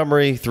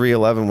Montgomery,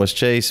 311 was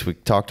Chase. We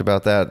talked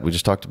about that. We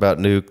just talked about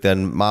Nuke.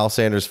 Then Miles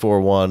Sanders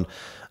 4-1,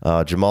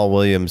 Jamal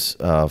Williams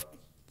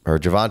or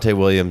Javonte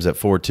Williams at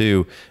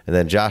 4-2, and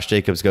then Josh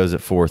Jacobs goes at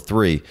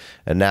 4-3.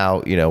 And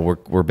now,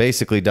 we're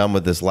basically done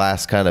with this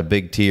last kind of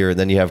big tier. And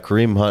then you have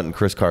Kareem Hunt and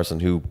Chris Carson,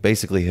 who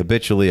basically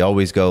habitually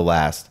always go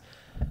last.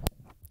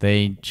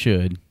 They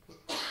should.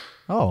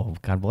 Oh,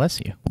 God bless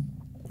you.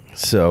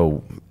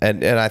 So,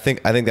 and I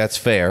think that's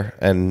fair.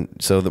 And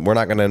so that we're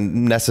not going to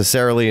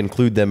necessarily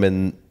include them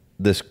in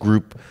this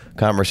group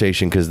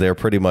conversation because they're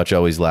pretty much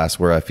always last,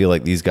 where I feel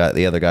like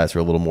the other guys are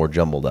a little more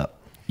jumbled up.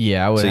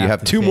 Yeah, I would. So you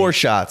have two more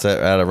shots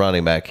at a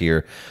running back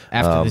here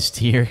after this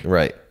tier,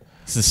 right?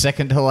 It's the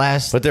second to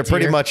last, but they're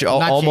pretty much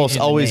almost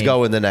always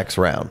go in the next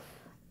round,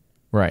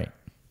 right?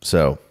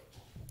 So,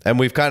 and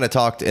we've kind of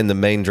talked in the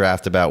main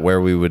draft about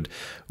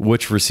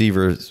which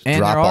receivers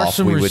drop off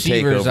we would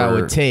take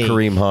over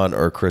Kareem Hunt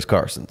or Chris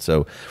Carson.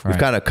 So we've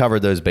kind of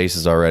covered those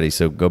bases already.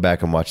 So go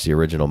back and watch the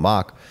original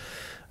mock.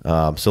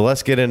 So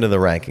let's get into the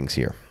rankings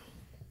here.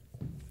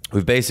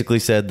 We've basically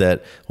said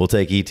that we'll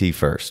take ET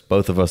first.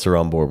 Both of us are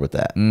on board with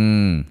that.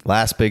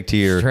 Last big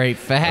tier. Straight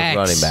facts.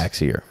 Running backs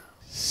here.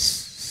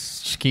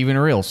 Just keeping it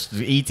real.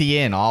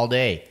 ETN all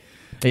day.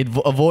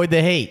 Avoid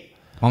the hate.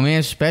 My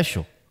man's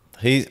special.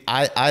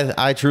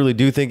 I truly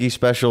do think he's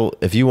special.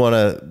 If you want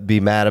to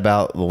be mad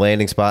about the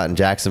landing spot in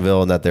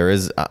Jacksonville and that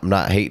I'm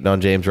not hating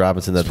on James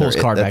Robinson, that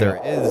there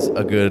is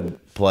a good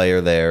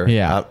player there.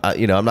 Yeah.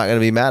 I'm not going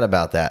to be mad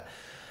about that.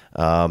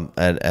 And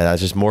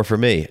that's just more for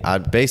me. I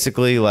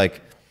basically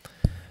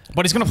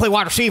but he's going to play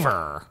wide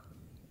receiver.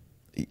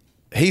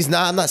 He's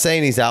not. I'm not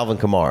saying he's Alvin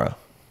Kamara.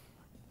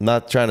 I'm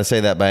not trying to say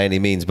that by any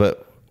means.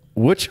 But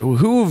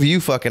who of you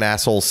fucking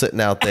assholes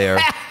sitting out there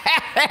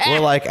were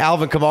like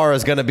Alvin Kamara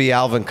is going to be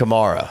Alvin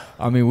Kamara?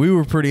 I mean, we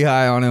were pretty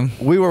high on him.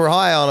 We were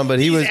high on him, but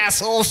he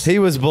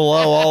was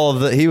below all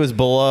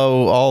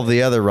of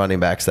the other running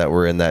backs that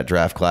were in that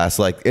draft class,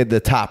 like the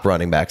top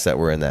running backs that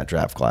were in that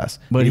draft class.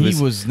 But he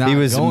was not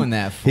going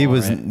that far. He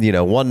was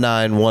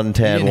 1.9,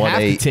 110,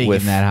 1.8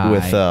 with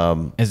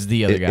as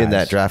the other guys in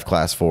that draft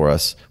class for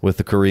us with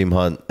the Kareem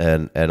Hunt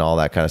and all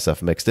that kind of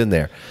stuff mixed in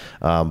there.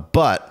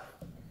 But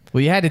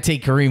you had to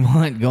take Kareem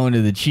Hunt going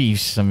to the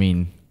Chiefs. I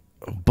mean,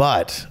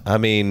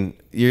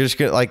 you're just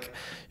gonna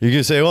you're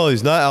gonna say, well,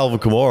 he's not Alvin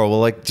Kamara.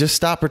 Well, just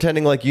stop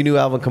pretending like you knew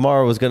Alvin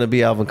Kamara was gonna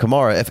be Alvin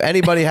Kamara. If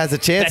anybody has a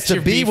chance to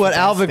be what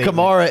Alvin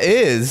Kamara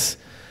is,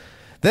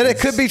 then it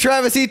could be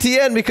Travis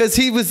Etienne, because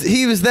he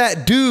was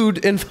that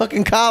dude in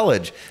fucking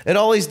college, and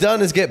all he's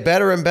done is get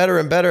better and better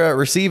and better at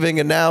receiving.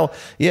 And now,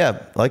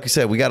 like you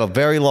said, we got a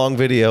very long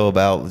video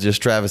about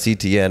just Travis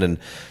Etienne, and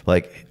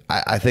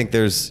I think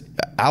there's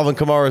Alvin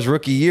Kamara's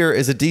rookie year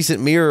is a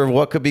decent mirror of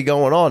what could be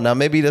going on. Now,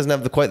 maybe he doesn't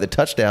have quite the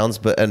touchdowns,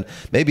 and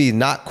maybe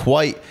not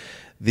quite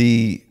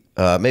the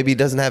maybe he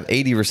doesn't have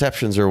 80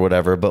 receptions or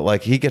whatever,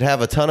 but he could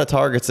have a ton of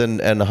targets and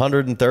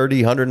 130,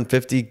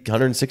 150,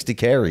 160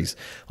 carries.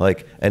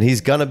 And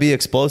he's gonna be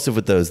explosive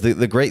with those.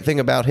 The great thing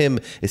about him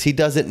is he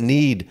doesn't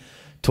need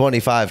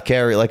 25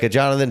 carry like a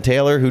Jonathan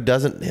Taylor, who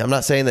doesn't. I'm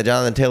not saying that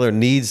Jonathan Taylor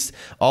needs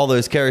all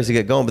those carries to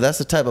get going, but that's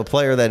the type of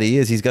player that he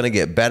is. He's going to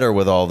get better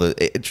with all the.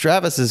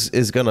 Travis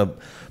is going to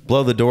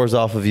blow the doors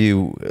off of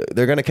you.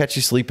 They're going to catch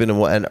you sleeping,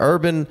 and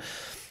Urban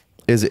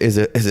is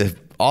a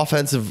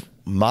offensive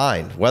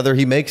mind, whether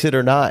he makes it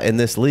or not in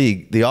this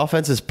league. The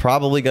offense is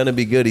probably going to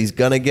be good. He's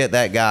going to get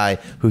that guy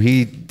who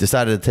he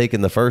decided to take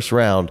in the first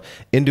round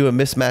into a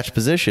mismatched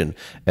position.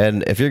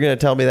 And if you're going to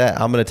tell me that,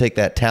 I'm going to take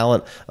that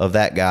talent of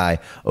that guy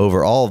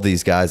over all of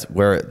these guys,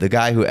 where the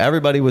guy who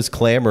everybody was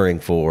clamoring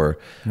for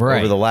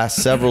over the last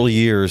several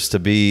years to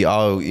be,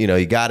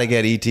 you got to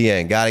get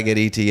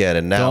ETN,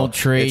 and now don't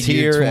trade it's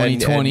here, your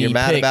 2020 and you're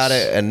mad picks about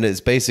it, and it's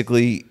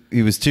basically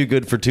was too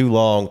good for too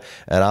long,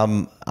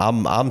 and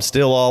I'm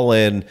still all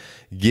in.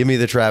 Give me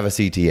the Travis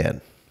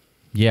Etienne.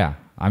 Yeah,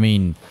 I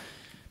mean,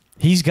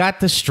 he's got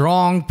the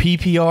strong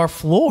PPR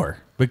floor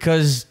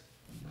because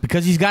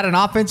he's got an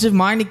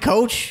offensive-minded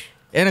coach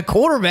and a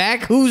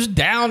quarterback who's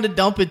down to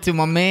dump it to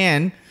my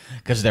man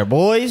because they're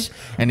boys,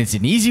 and it's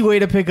an easy way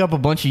to pick up a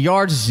bunch of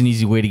yards. It's an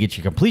easy way to get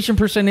your completion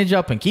percentage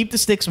up and keep the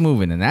sticks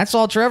moving, and that's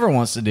all Trevor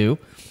wants to do.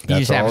 He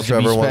just happens to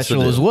be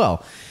special as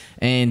well.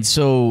 And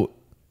so,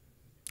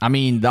 I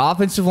mean, the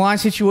offensive line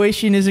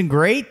situation isn't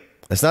great.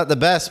 It's not the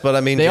best, but I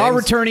mean, they are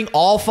returning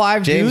all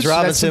 5 James dudes.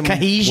 Robinson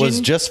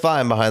was just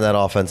fine behind that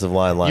offensive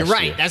line last year. You're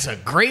right. That's a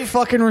great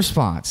fucking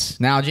response.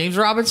 Now James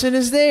Robinson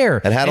is there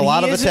and had a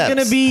lot of attempts.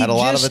 Going to be had a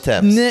lot of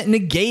attempts.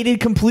 Negated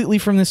completely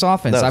from this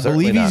offense. No, I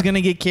believe he's going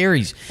to get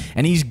carries,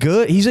 and he's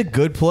good. He's a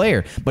good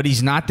player, but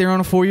he's not there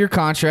on a 4-year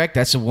contract.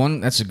 That's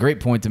a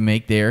great point to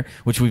make there,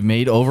 which we've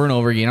made over and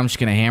over again. I'm just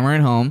going to hammer it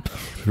home.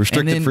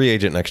 Restricted free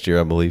agent next year,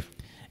 I believe.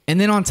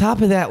 And then on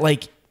top of that,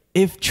 like,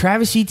 if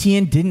Travis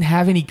Etienne didn't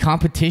have any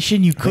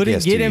competition, you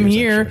couldn't get him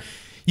here. Actually.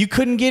 You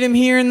couldn't get him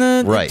here in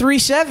the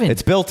 3-7.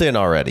 It's built in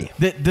already.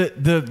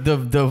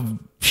 The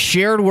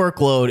shared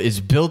workload is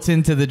built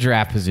into the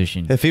draft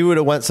position. If he would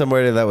have went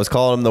somewhere that was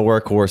calling him the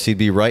workhorse, he'd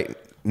be right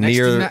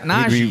near,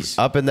 he'd be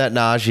up in that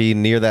Najee,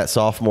 near that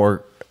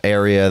sophomore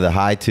area, the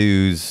high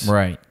 2s.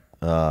 Right.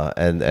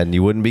 And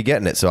you wouldn't be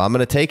getting it. So I'm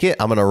going to take it.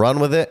 I'm going to run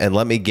with it and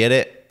let me get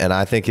it. And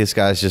I think this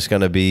guy's just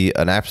going to be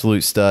an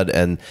absolute stud.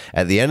 And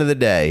at the end of the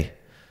day,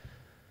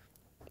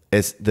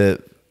 it's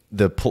the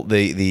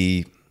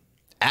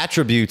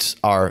attributes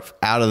are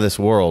out of this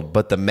world,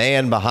 but the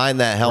man behind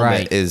that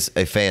helmet is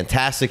a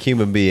fantastic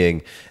human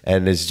being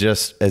and is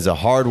a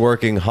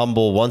hardworking,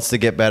 humble, wants to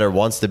get better,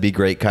 wants to be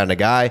great kind of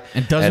guy.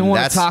 And doesn't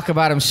want to talk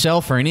about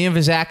himself or any of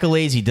his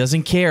accolades. He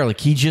doesn't care.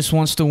 Like, he just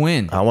wants to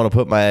win. I want to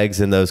put my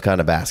eggs in those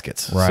kind of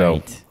baskets.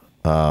 Right.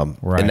 So,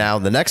 and now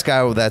the next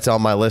guy that's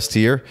on my list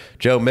here,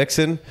 JOE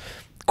MIXON,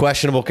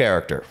 questionable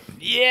character.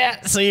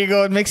 Yeah. So you're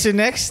going Mixon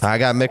next? I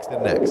got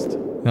Mixon next.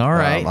 All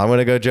right. I'm going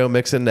to go JOE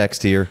MIXON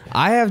next here.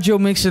 I have JOE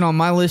MIXON on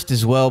my list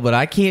as well, but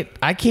I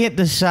can't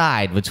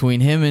decide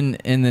between him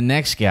and the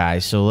next guy.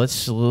 So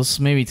let's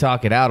maybe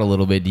talk it out a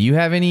little bit. Do you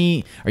have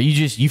any?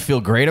 You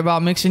feel great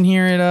about MIXON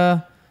here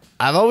at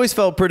I've always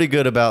felt pretty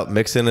good about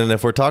MIXON, and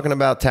if we're talking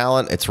about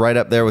talent, it's right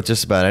up there with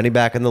just about any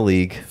back in the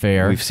league.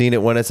 Fair. We've seen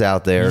it when it's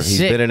out there. He's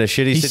been in a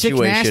shitty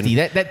situation. Sick,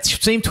 nasty. That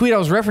same tweet I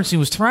was referencing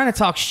was trying to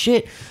talk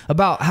shit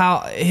about how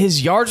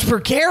his yards per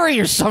carry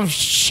or some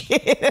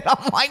shit.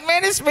 I'm like,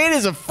 man, this man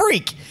is a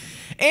freak,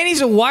 and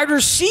he's a wide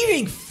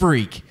receiving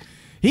freak.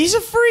 He's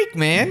a freak,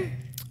 man.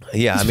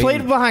 Yeah, he's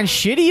played behind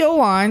shitty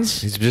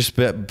O-lines. He's just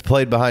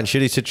played behind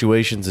shitty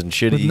situations and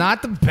shitty. But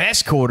not the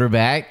best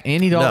quarterback,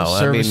 and he's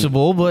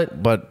serviceable,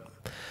 but.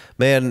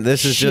 Man,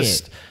 this is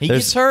just... He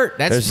gets hurt.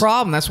 That's the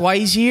problem. That's why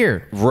he's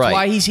here. Right. That's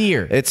why he's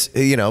here. It's,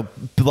 a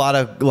lot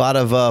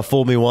of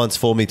fool me once,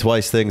 fool me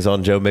twice things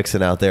on JOE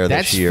MIXON out there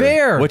this year. That's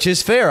fair. Which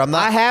is fair.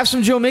 I have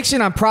some JOE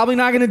MIXON. I'm probably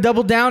not going to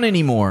double down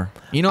anymore.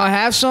 I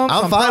have some.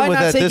 I'm fine with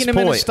it at this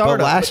point. But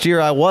last year,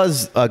 I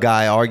was a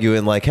guy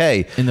arguing like,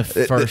 hey, in the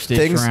first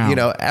things, round.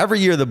 Every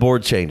year the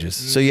board changes,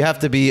 so you have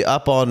to be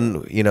up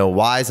on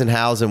whys and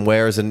hows and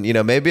wheres, and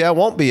maybe I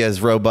won't be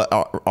as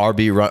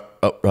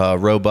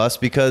robust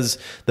because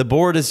the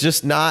board is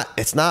just not.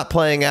 It's not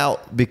playing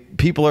out.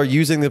 People are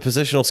using the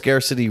positional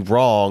scarcity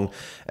wrong,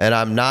 and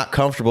I'm not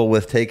comfortable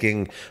with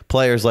taking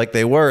players like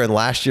they were. And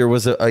last year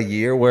was a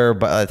year where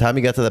by the time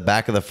you got to the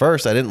back of the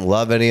first, I didn't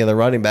love any of the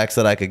running backs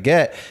that I could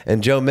get,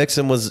 and JOE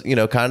MIXON was,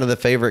 kind of the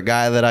favorite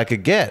guy that I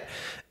could get.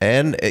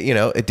 And,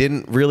 it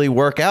didn't really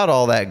work out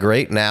all that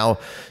great. Now,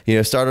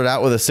 started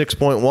out with a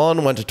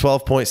 6.1, went to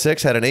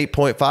 12.6, had an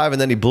 8.5, and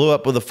then he blew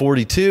up with a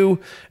 42,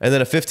 and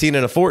then a 15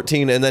 and a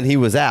 14, and then he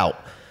was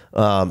out.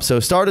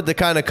 So started to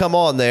kind of come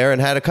on there and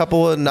had a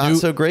couple of not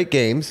so great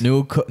games.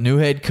 New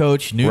head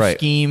coach, new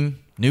scheme,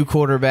 new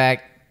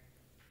quarterback.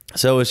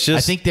 So it's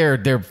just... I think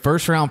their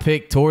first round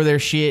pick tore their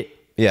shit.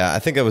 Yeah, I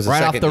think it was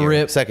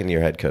a second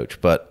year head coach,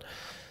 but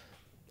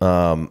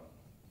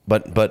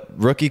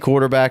rookie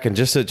quarterback and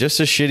just a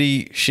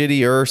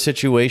shittier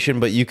situation.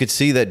 But you could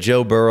see that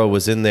Joe Burrow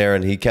was in there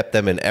and he kept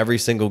them in every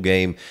single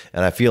game.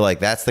 And I feel like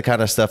that's the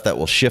kind of stuff that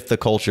will shift the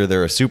culture.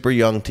 They're a super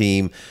young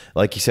team,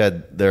 like you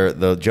said.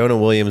 The Jonah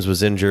Williams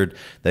was injured.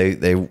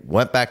 They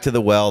went back to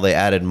the well. They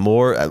added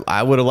more.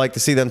 I would have liked to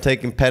see them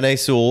taking Penei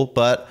Sewell,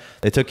 but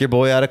they took your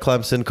boy out of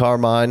Clemson,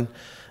 Carmine.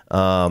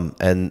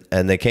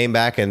 And they came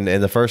back, and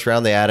in the first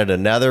round they added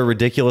another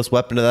ridiculous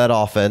weapon to that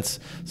offense.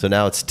 So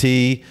now it's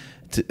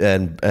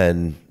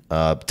and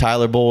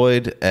Tyler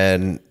Boyd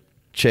and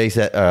Chase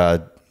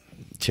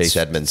Chase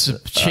Edmonds.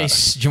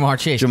 Jamar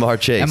Chase. Jamar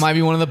Chase. That might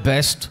be one of the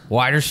best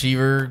wide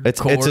receiver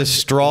It's a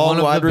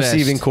strong wide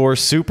receiving core,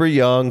 super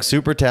young,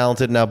 super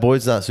talented. Now,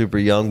 Boyd's not super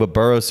young, but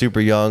Burrow's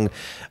super young.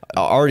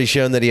 Already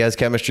shown that he has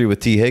chemistry with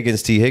T.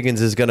 Higgins. T. Higgins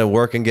is going to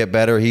work and get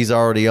better. He's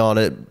already on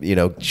it. You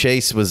know,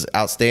 Chase was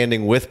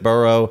outstanding with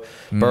Burrow.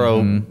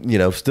 Burrow, you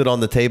know, stood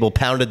on the table,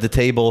 pounded the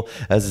table,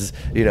 as,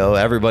 you know,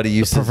 everybody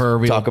used to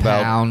talk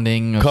about.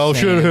 Pounding. Kyle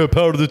Shanahan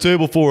pounded the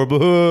table for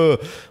him.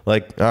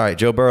 Like, all right,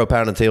 Joe Burrow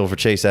pounded the table for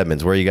Chase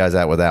Edmonds. Where are you guys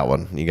at with that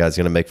one? You guys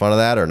going to make fun of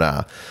that or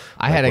nah?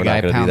 I had a guy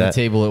pound the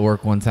table at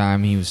work one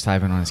time. He was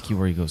typing on his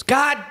keyboard. He goes,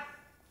 God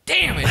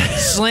damn it. He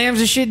slams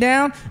the shit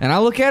down. And I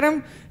look at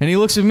him, and he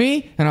looks at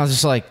me, and I was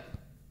just like,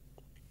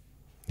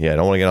 yeah, I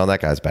don't want to get on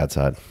that guy's bad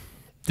side.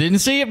 Didn't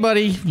see it,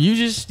 buddy.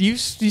 You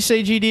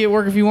say GD at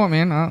work if you want,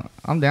 man.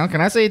 I'm down. Can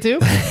I say it too?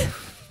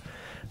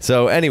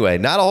 So anyway,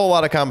 not a whole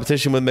lot of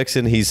competition with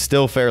Mixon. He's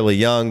still fairly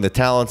young. The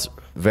talent's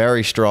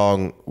very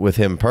strong with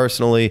him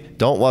personally.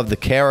 Don't love the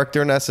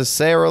character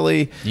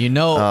necessarily. You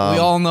know, we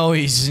all know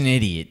he's an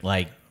idiot.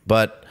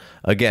 But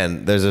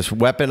again, there's this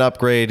weapon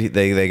upgrade.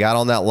 They got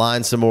on that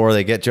line some more.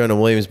 They get Jonah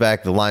Williams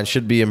back. The line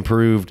should be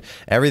improved.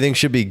 Everything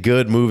should be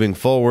good moving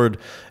forward.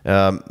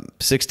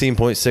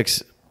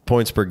 16.6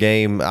 points per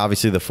game.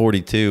 Obviously, the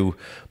 42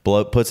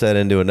 puts that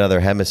into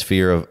another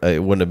hemisphere of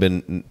it wouldn't have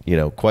been, you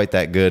know, quite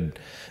that good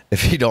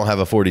if you don't have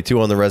a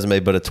 42 on the resume,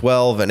 but a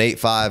 12, an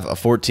 8.5, a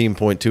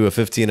 14.2, a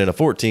 15, and a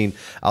 14.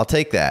 I'll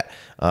take that.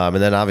 And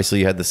then obviously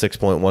you had the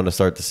 6.1 to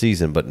start the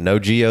season, but no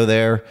Gio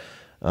there.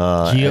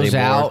 Gio's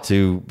out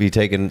to be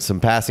taking some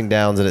passing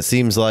downs, and it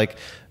seems like,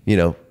 you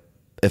know,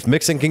 if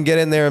Mixon can get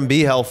in there and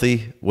be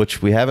healthy,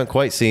 which we haven't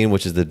quite seen,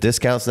 which is the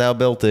discounts now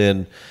built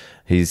in,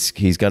 he's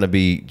going to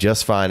be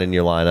just fine in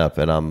your lineup,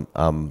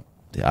 and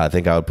I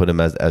think I would put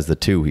him as the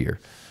 2 here.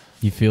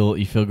 You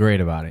feel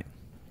great about it.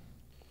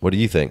 What do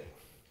you think?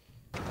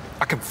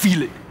 I can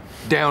feel it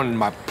down in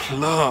my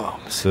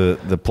plums. So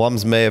the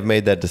plums may have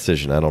made that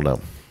decision. I don't know.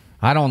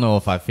 I don't know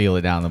if I feel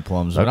it down the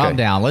plums, but Okay. I'm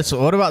down.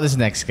 What about this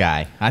next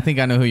guy? I think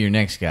I know who your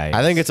next guy is.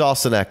 I think it's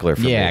Austin Eckler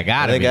for me. Yeah,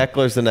 gotta I think be.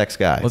 Eckler's the next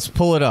guy. Let's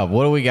pull it up.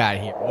 What do we got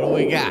here? What do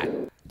we got?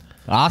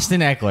 Austin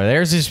Eckler.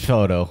 There's his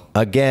photo.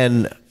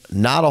 Again,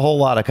 not a whole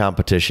lot of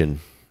competition.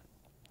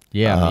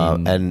 Yeah, I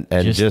mean,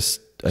 and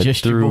just your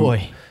through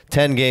boy.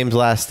 10 games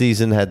last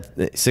season, had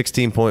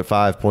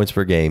 16.5 points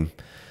per game.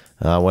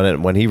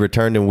 When he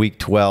returned in week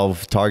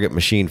 12, target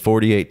machine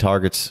 48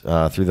 targets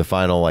through the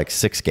final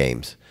 6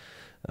 games.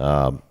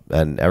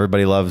 And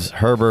everybody loves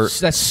Herbert.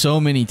 That's so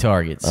many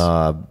targets.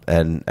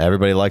 And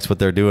everybody likes what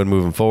they're doing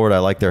moving forward. I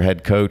like their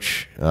head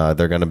coach.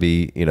 They're going to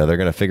be, they're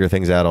going to figure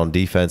things out on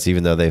defense,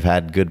 even though they've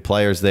had good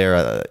players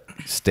there.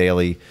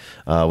 Staley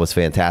was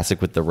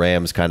fantastic with the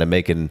Rams, kind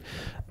of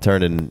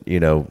turning,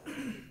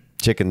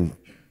 chicken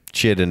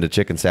shit into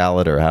chicken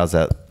salad, or how's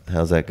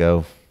that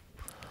go?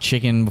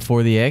 Chicken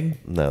before the egg?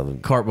 No.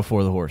 Cart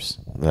before the horse.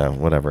 No,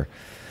 whatever.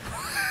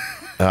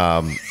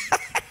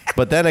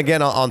 But then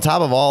again, on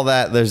top of all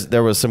that,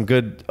 there was some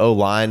good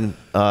O-line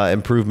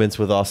improvements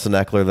with Austin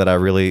Eckler that I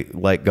really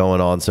like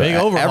going on. So big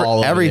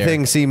overhaul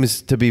everything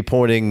seems to be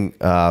pointing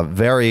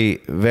very,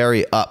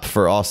 very up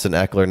for Austin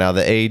Eckler. Now,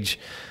 the age,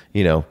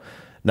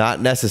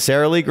 not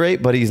necessarily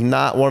great, but he's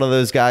not one of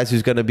those guys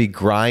who's going to be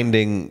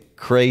grinding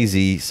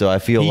crazy. So I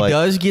feel he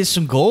does get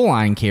some goal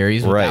line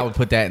carries, but I would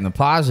put that in the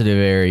positive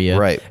area.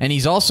 Right. And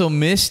he's also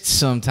missed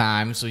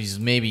sometimes, so he's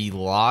maybe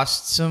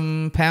lost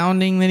some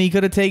pounding that he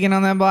could have taken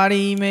on that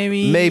body,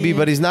 maybe.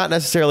 But he's not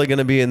necessarily going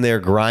to be in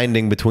there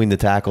grinding between the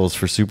tackles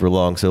for super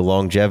long. So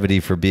longevity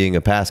for being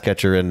a pass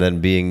catcher and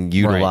then being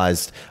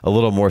utilized a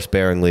little more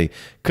sparingly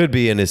could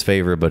be in his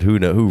favor, but who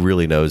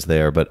really knows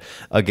there. But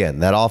again,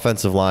 that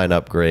offensive line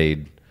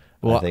upgrade,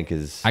 I think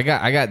is... I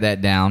got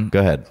that down. Go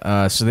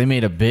ahead. So they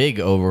made a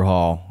big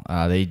overhaul.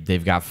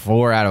 They've got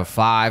 4 out of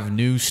 5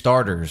 new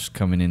starters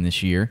coming in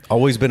this year.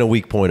 Always been a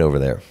weak point over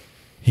there.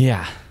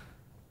 Yeah.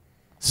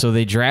 So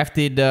they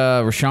drafted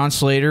Rashawn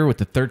Slater with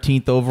the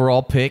 13th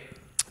overall pick.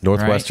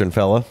 Northwestern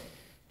fella.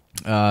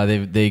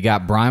 They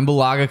got Brian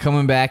Bulaga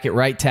coming back at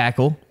right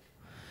tackle.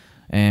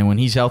 And when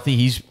he's healthy,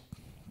 he's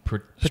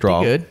pretty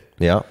strong. Good.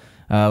 Yeah.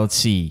 Let's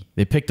see.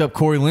 They picked up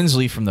Corey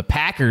Linsley from the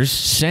Packers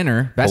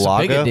center. That's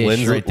Bulaga, a big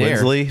addition right there.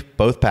 Linsley,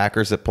 both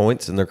Packers at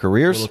points in their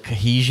careers. A little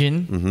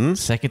cohesion. Mm-hmm.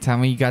 Second time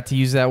we got to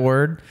use that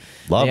word.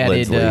 Love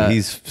Linsley.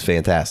 He's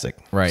fantastic.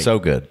 Right. So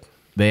good.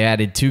 They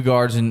added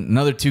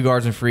another 2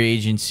 guards in free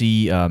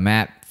agency.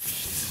 Matt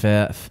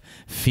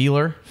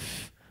Feelier.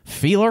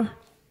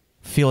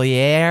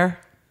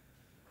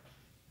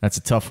 That's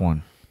a tough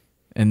one.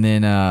 And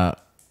then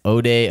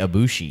Ode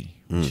Abushi.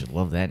 I should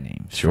love that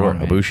name. Sure,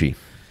 Abushi.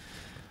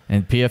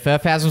 And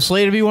PFF has him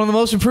slated to be one of the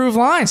most improved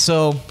lines.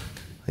 So,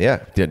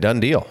 yeah, done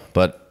deal.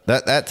 But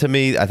that to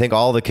me, I think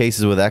all the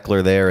cases with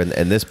Eckler there and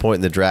this point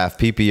in the draft,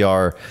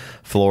 PPR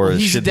floor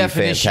should be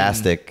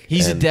fantastic.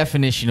 He's a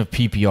definition of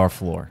PPR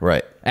floor.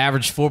 Right.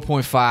 Average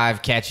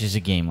 4.5 catches a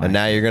game. And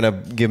now you're going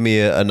to give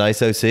me a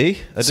nice OC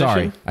addition?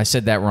 Sorry, I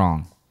said that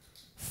wrong.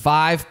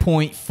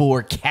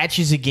 5.4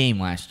 catches a game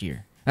last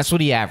year. That's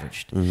what he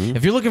averaged.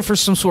 If you're looking for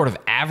some sort of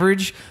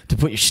average to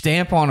put your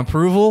stamp on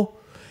approval,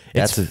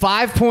 it's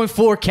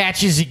 5.4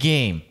 catches a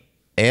game.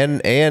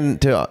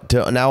 And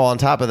to now on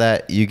top of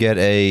that, you get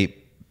a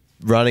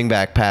running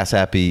back pass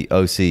happy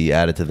OC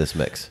added to this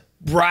mix.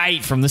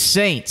 Right, from the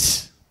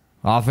Saints.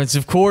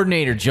 Offensive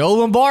coordinator Joe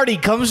Lombardi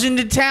comes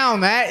into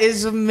town. That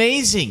is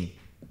amazing.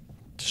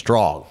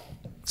 Strong.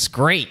 It's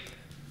great.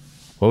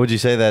 What would you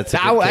say that's?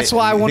 That's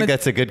why I wanted. Think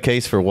that's a good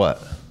case for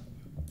what?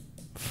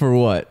 For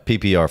what?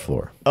 PPR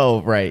floor.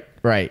 Oh, right,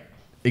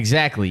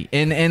 exactly.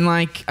 And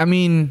like, I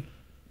mean,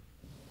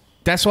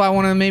 that's why I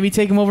want to maybe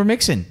take him over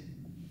Mixon.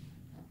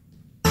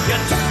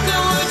 That's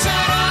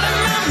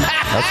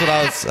what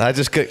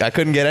I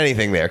couldn't get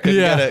anything there.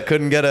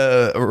 Couldn't get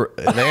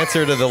an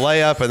answer to the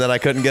layup, and then I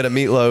couldn't get a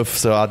meatloaf.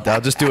 So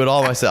I'll just do it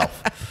all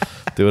myself.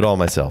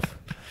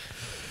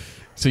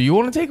 So you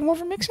want to take him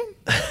over Mixon?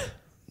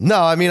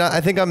 No, I mean I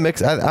think I'm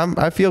mixed.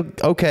 I feel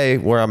okay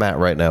where I'm at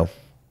right now.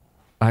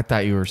 I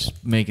thought you were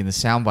making the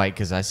soundbite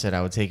because I said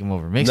I would take him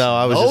over Mixon. No,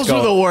 I was. Those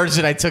were the words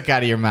that I took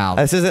out of your mouth.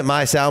 This isn't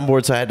my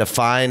soundboard, so I had to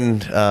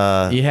find.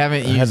 You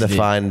haven't used it. I had to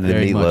find the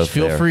very meatloaf. Much.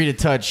 Feel there. free to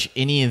touch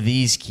any of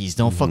these keys.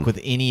 Don't fuck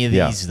with any of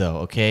these though.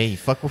 Okay, you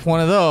fuck with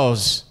one of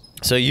those.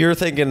 So you're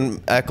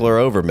thinking Eckler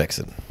over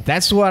Mixon?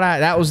 That's what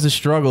that was the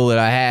struggle that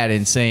I had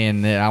in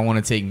saying that I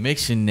want to take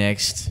Mixon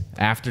next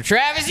after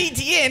Travis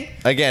Etienne.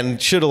 Again,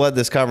 should have led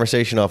this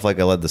conversation off like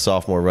I led the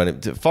sophomore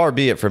running. Far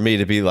be it for me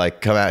to be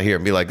like, come out here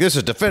and be like, this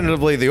is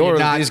definitively the order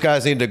that these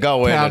guys need to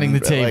go in. Pounding the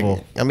table.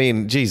 Like, I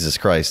mean, Jesus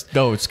Christ.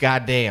 No, it's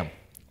goddamn.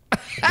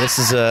 This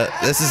is a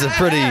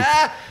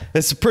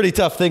pretty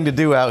tough thing to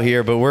do out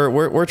here, but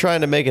we're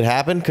trying to make it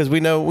happen because we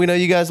know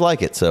you guys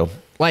like it. So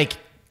like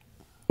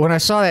when I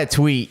saw that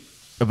tweet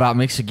about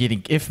Mixon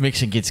if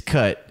Mixon gets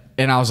cut,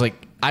 and I was like,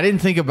 I didn't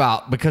think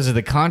about because of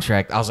the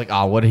contract. I was like,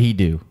 oh, what did he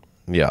do?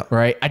 Yeah.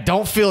 Right? I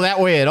don't feel that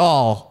way at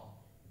all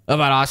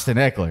about Austin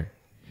Eckler.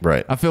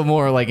 Right. I feel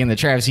more like in the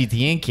Travis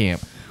Etienne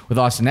camp with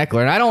Austin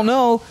Eckler. And I don't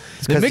know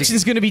that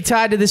Mixon's going to be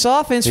tied to this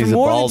offense for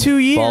more than 2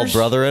 years. Bald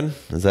brethren?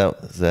 Is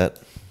that?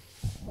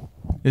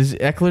 Is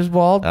Eckler's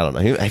bald? I don't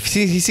know.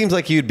 He seems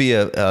like he would be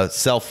a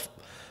self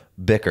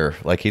bicker.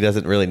 Like he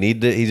doesn't really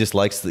need to. He just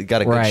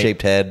got a good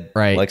shaped head.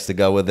 Right. Likes to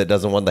go with it.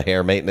 Doesn't want the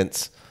hair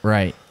maintenance.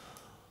 Right.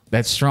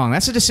 That's strong.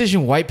 That's a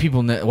decision white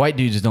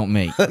dudes don't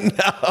make. No.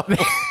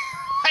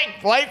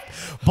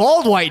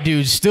 Bald white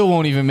dudes still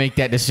won't even make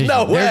that decision.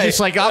 No way. They're just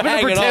like, I'm going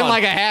to pretend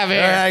like I have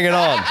hair. They're hanging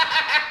on.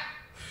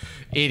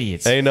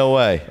 Idiots. Ain't no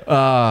way.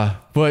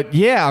 But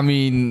yeah, I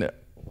mean,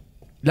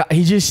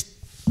 he just.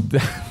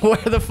 Where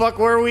the fuck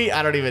were we?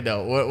 I don't even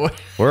know. What?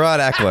 We're on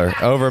Eckler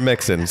over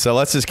Mixon, so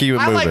let's just keep it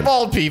moving. I like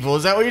bald people.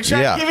 Is that what you're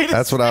trying to give me?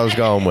 That's what I was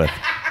going with.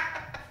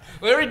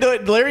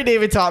 Larry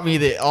David taught me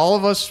that all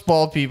of us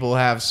bald people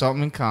have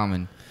something in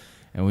common,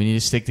 and we need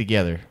to stick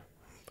together.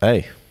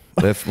 Hey,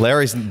 if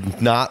Larry's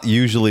not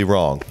usually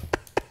wrong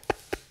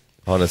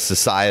on a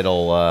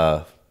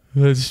societal...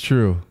 That's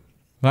true.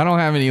 I don't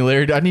have any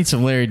Larry... I need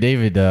some Larry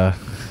David... All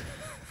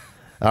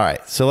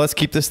right, so let's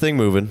keep this thing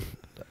moving.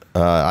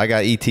 I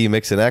got ET,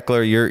 Mixon,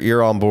 Eckler.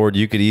 You're on board.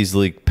 You could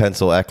easily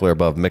pencil Eckler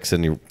above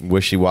Mixon. You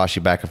wishy-washy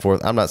back and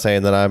forth. I'm not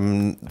saying that I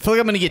feel like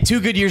I'm going to get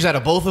 2 good years out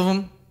of both of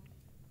them.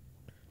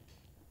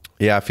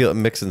 Yeah, I feel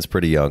Mixon's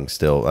pretty young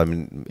still. I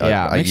mean,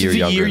 Mixon's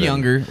a year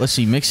younger. Let's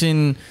see.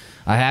 Mixon,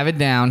 I have it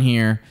down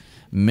here.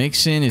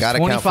 Mixon is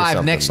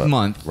 25 next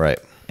month. Right.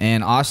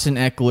 And Austin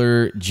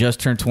Eckler just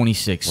turned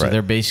 26. So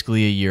they're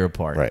basically a year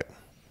apart. Right.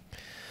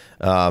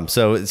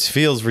 So it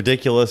feels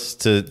ridiculous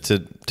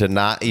to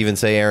not even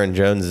say Aaron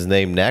Jones'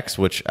 name next,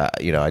 which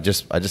I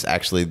just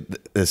actually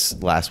this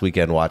last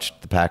weekend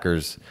watched the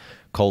Packers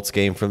Colts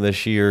game from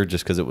this year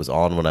just because it was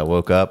on when I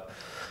woke up,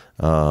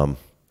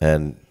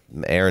 and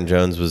Aaron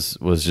Jones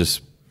was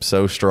just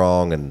so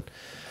strong, and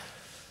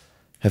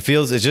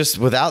it's just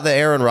without the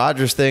Aaron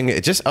Rodgers thing,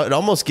 it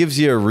almost gives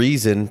you a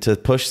reason to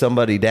push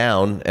somebody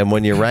down. And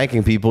when you're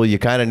ranking people, you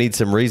kind of need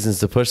some reasons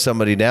to push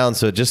somebody down.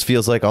 So it just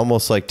feels like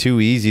almost like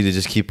too easy to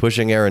just keep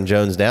pushing Aaron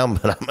Jones down.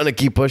 But I'm going to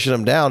keep pushing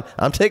him down.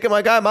 I'm taking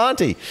my guy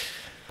Monty.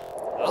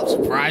 I'm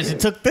surprised it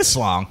took this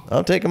long.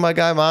 I'm taking my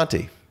guy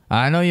Monty.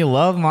 I know you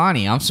love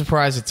Monty. I'm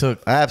surprised it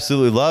took. I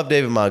absolutely love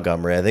David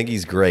Montgomery. I think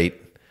he's great.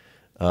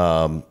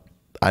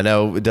 I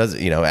know it does.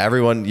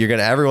 Everyone's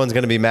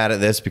going to be mad at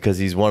this because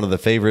he's one of the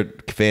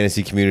favorite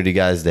fantasy community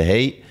guys to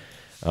hate.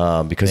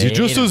 Because he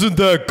just isn't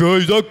that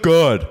good. He's not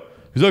good.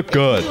 He's not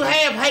good. You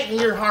have hate in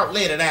your heart,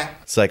 let it out.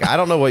 It's like, I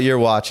don't know what you're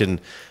watching,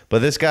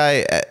 but this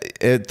guy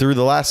through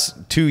the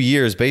last 2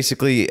 years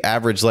basically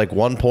averaged like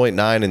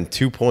 1.9 and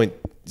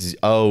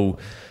 2.0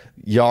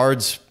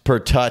 yards per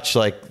touch,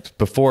 like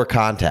before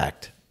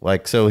contact.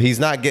 Like, so he's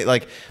not getting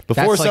like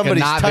before that's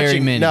somebody's like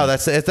touching. No,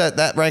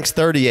 that ranks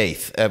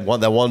 38th at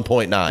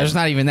 1.9. There's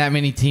not even that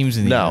many teams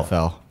in the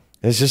NFL.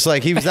 It's just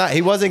like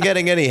he wasn't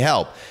getting any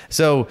help.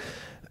 So,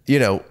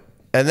 and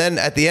then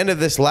at the end of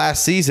this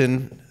last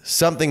season,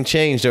 something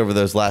changed over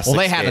those last. Well,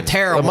 6 they had games. a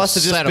terrible. It must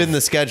have just been the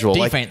schedule.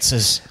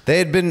 Defenses.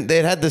 Like,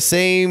 they'd had the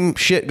same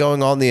shit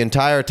going on the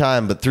entire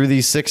time, but through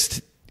these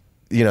 6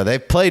 you know,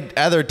 they've played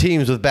other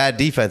teams with bad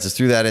defenses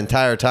through that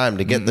entire time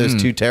to get those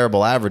two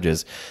terrible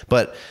averages.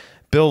 But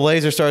Bill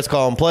Lazor starts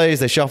calling plays.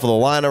 They shuffle the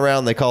line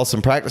around. They call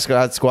some practice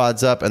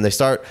squads up, and they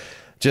start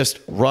just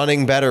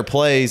running better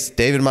plays.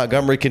 David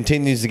Montgomery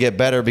continues to get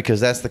better because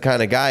that's the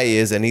kind of guy he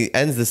is, and he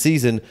ends the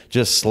season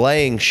just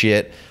slaying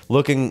shit,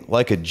 looking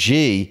like a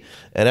G,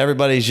 and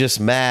everybody's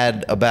just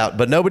mad about.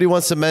 But nobody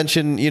wants to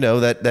mention, you know,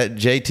 that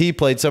JT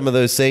played some of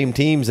those same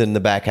teams in the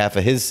back half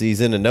of his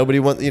season, and nobody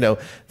wants, you know,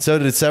 so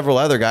did several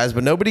other guys,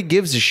 but nobody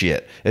gives a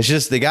shit. It's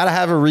just they got to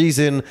have a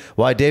reason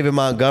why David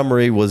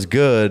Montgomery was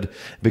good,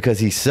 because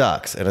he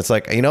sucks. And it's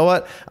like, you know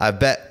what? I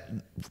bet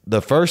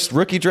the first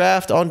rookie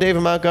draft on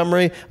David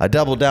Montgomery, I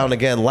doubled down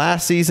again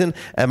last season,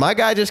 and my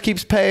guy just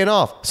keeps paying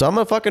off. So I'm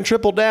going to fucking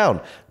triple down.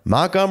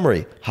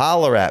 Montgomery,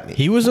 holler at me.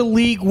 He was a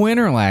league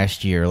winner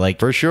last year. Like,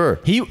 for sure.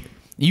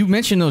 You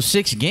mentioned those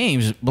 6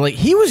 games, but like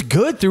he was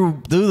good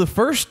through the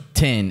first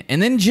 10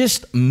 and then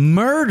just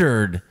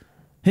murdered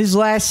his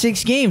last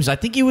 6 games. I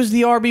think he was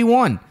the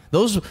RB1.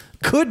 Those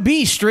could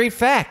be straight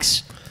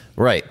facts.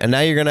 Right. And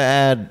now you're going to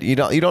add, you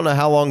don't know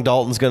how long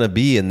Dalton's going to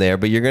be in there,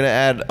 but you're going to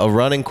add a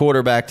running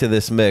quarterback to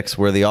this mix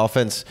where the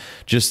offense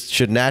just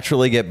should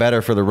naturally get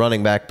better for the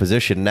running back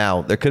position.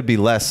 Now, there could be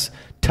less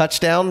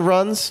touchdown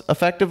runs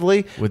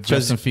effectively with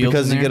Justin Fields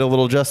because you get a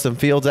little Justin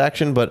Fields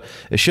action, but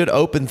it should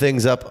open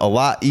things up a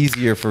lot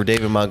easier for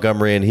David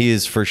Montgomery, and he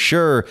is for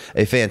sure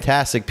a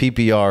fantastic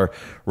PPR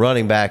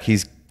running back. He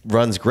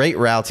runs great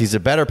routes. He's a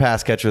better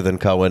pass catcher than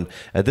Cohen.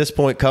 At this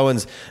point,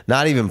 Cohen's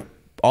not even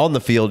on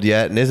the field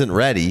yet and isn't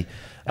ready.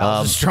 That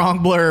was a strong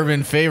blurb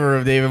in favor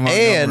of David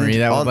Montgomery.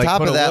 And that on would, top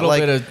put of that, a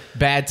little bit of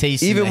bad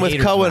taste. Even in the with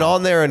haters' Cohen mouth.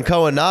 on there and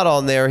Cohen not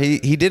on there, he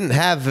didn't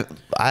have.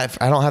 I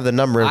don't have the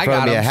number in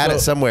front of me. I had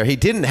it somewhere. He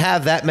didn't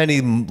have that many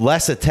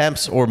less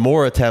attempts or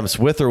more attempts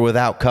with or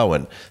without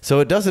Cohen. So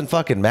it doesn't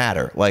fucking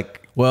matter.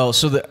 Like, well,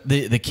 so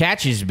the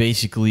catches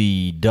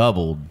basically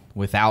doubled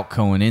without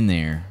Cohen in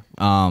there.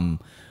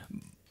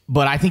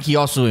 But I think he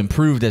also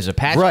improved as a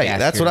pass right. catcher.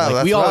 That's what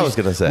I was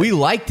going to say. We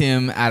liked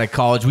him out of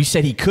college. We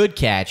said he could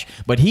catch,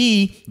 but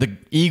he, the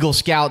Eagle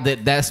Scout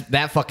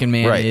that fucking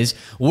man is,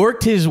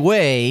 worked his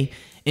way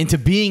into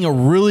being a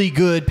really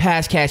good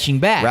pass catching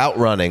back, route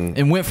running,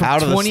 and went from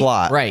out of the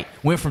slot. Right,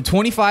 went from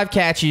 25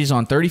 catches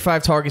on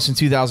 35 targets in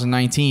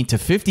 2019 to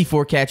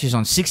 54 catches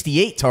on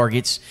 68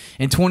 targets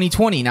in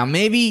 2020. Now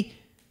maybe.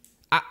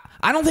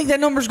 I don't think that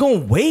number's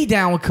going way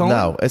down with Cohen.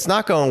 No, it's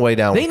not going way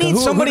down. They need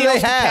somebody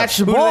else to catch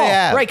the ball.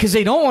 Right, because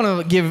they don't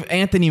want to give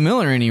Anthony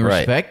Miller any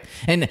respect.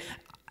 And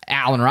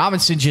Allen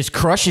Robinson just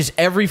crushes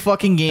every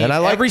fucking game, and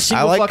every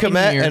single fucking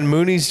Kmet year. And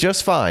Mooney's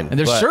just fine. And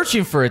they're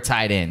searching for a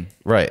tight end.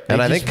 Right,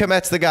 and I think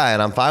Kmet's the guy,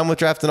 and I'm fine with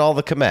drafting all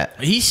the Kmet.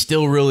 He's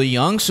still really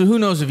young, so who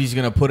knows if he's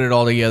going to put it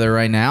all together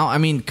right now. I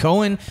mean,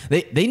 Cohen,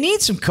 they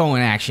need some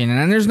Cohen action,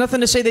 and there's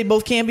nothing to say they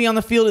both can't be on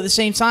the field at the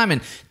same time.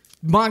 And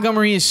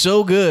Montgomery is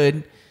so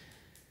good.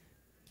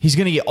 He's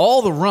going to get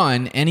all the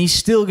run, and he's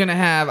still going to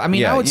have. I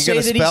mean, I would say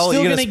that he's still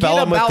going to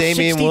get about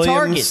 60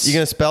 targets. You're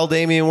going to spell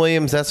Damian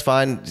Williams. That's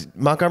fine.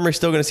 Montgomery's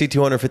still going to see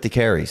 250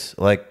 carries,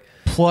 like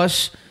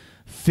plus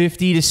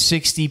 50 to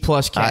 60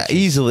 plus catches.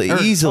 Easily.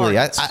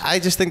 I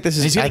just think this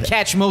is. He's going to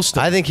catch most of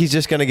them. I think he's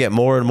just going to get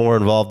more and more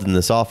involved in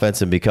this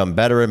offense and become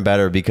better and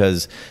better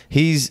because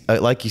he's,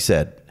 like you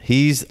said,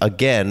 he's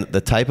again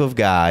the type of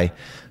guy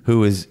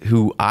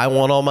who I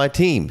want on my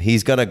team.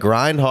 He's going to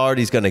grind hard.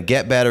 He's going to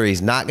get better.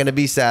 He's not going to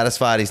be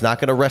satisfied. He's not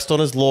going to rest on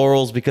his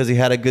laurels because he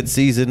had a good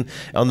season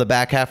on the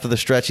back half of the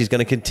stretch. He's going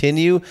to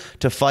continue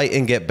to fight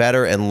and get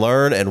better and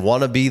learn and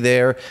want to be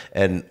there.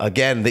 And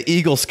again, the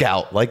Eagle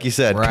Scout, like you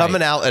said,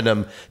 coming out in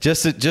him,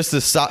 just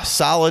a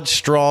solid,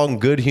 strong,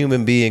 good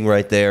human being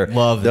right there.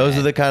 Love that. Those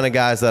are the kind of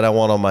guys that I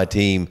want on my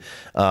team.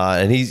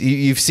 And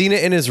you've seen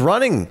it in his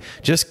running,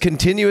 just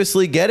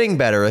continuously getting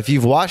better. If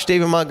you've watched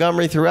David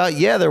Montgomery throughout,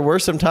 yeah, there were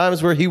some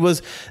times where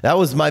that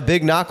was my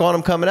big knock on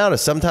him coming out,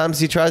 is sometimes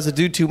he tries to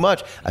do too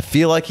much. I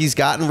feel like he's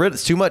gotten rid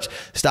of too much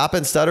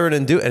stopping, stuttering,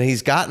 and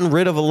he's gotten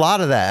rid of a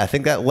lot of that. I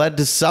think that led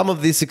to some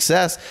of the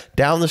success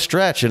down the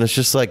stretch. And it's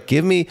just like,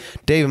 give me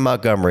David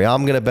Montgomery.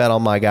 I'm going to bet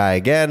on my guy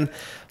again.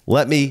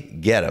 Let me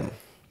get him.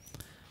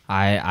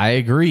 I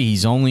agree.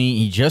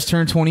 He just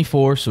turned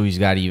 24, so he's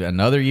got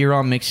another year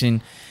on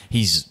Mixon.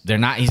 He's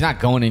not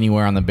going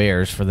anywhere on the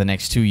Bears for the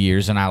next 2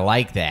 years, and I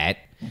like that.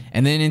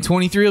 And then in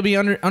 23, he'll be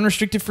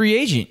unrestricted free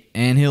agent,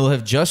 and he'll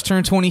have just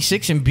turned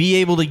 26 and be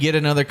able to get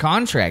another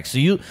contract. So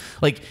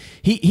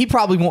he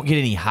probably won't get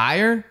any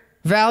higher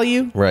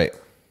value, right?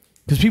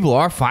 Because people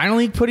are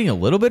finally putting a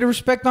little bit of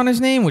respect on his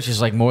name, which is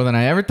like more than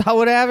I ever thought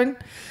would happen.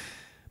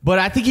 But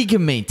I think he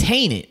can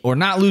maintain it or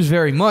not lose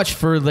very much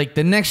for like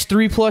the next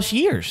 3+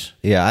 years.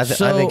 Yeah, I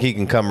think he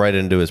can come right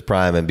into his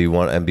prime and be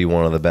one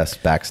of the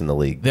best backs in the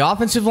league. The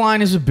offensive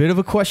line is a bit of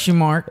a question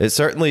mark. It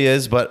certainly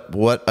is, but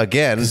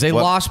because they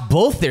lost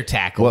both their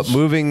tackles. What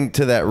moving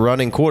to that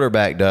running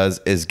quarterback gives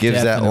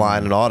that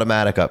line an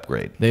automatic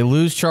upgrade. They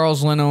lose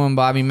Charles Leno and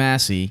Bobby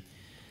Massey,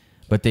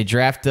 but they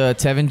draft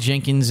Tevin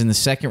Jenkins in the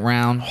second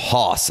round.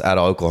 Hoss out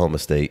of Oklahoma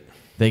State.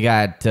 They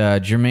got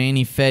Jermaine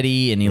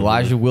Ifedi and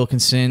Elijah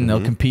Wilkinson. They'll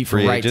compete for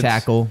right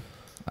tackle.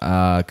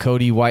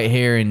 Cody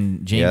Whitehair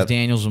and James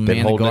Daniels will been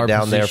man the holding guard it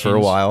down there for a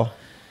positions. while.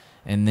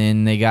 And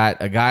then they got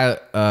a guy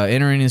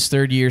entering his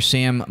third year,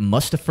 Sam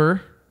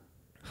Mustapher.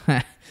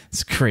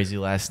 It's a crazy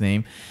last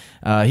name.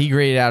 He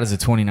graded out as the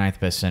 29th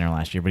best center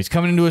last year, but he's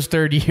coming into his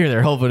third year.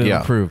 They're hoping to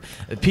improve.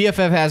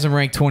 PFF has him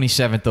ranked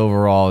 27th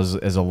overall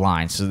as a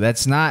line, so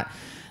that's not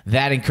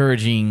that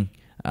encouraging.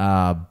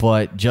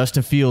 But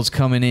Justin Fields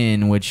coming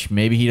in, which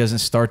maybe he doesn't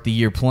start the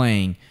year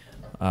playing,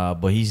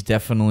 but he's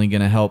definitely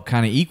going to help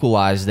kind of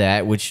equalize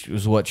that, which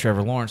is what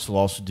Trevor Lawrence will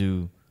also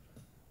do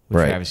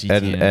with Travis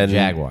Etienne and the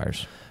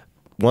Jaguars.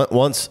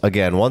 Once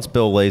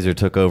Bill Lazor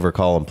took over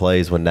calling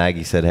plays, when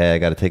Nagy said, "Hey, I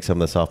got to take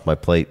some of this off my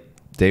plate,"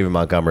 David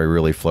Montgomery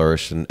really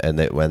flourished,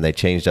 and when they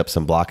changed up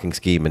some blocking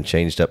scheme and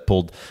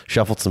shuffled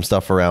some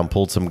stuff around,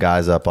 pulled some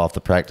guys up off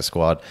the practice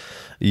squad,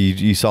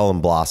 you saw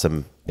him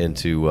blossom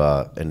into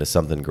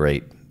something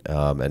great,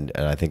 and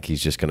I think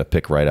he's just going to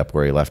pick right up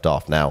where he left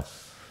off. Now,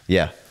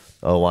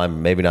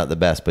 O-line maybe not the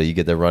best, but you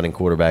get the running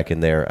quarterback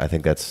in there. I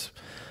think that's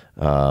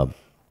slight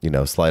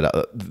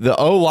the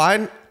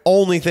O-line.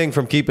 Only thing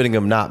from keeping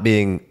him not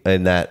being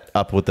in that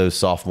up with those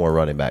sophomore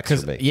running backs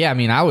for me. Yeah, I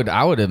mean, I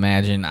would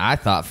imagine. I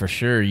thought for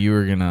sure you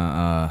were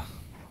gonna.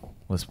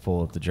 Let's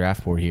pull up the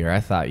draft board here. I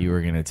thought you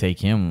were gonna take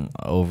him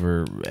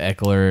over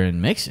Eckler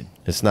and Mixon.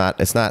 It's not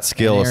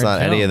skill. It's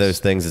not any of those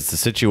things. It's the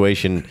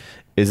situation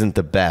isn't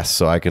the best,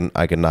 so I can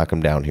knock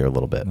him down here a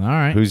little bit. All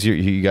right. Who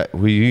you got?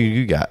 Who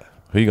you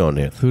going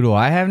with? Who do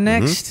I have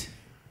next?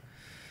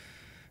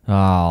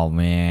 Oh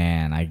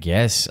man, I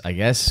guess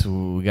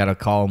we got to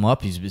call him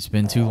up. It's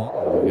been too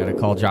long. We got to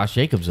call Josh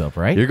Jacobs up,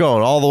 right? You're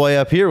going all the way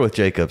up here with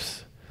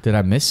Jacobs. Did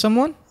I miss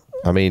someone?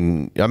 I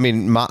mean,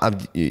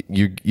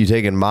 you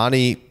taking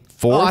Monty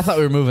 4th? Oh, I thought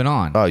we were moving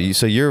on. Oh,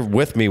 so you're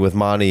with me with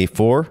Monty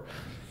 4?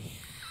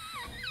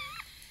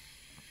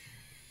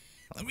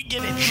 Let me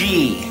get it.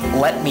 Gee,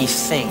 let me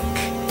think.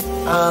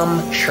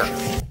 Sure.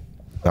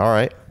 All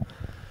right.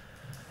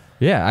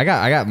 Yeah, I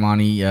got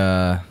Monty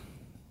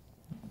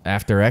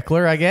after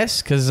Eckler, I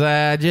guess, because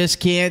I just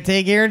can't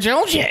take Aaron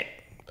Jones yet.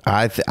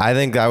 I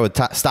think I would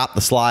stop the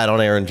slide on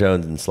Aaron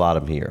Jones and slot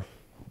him here.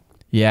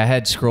 Yeah, I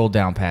had scrolled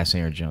down past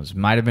Aaron Jones.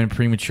 Might have been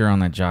premature on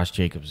that Josh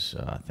Jacobs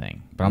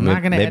thing, but I'm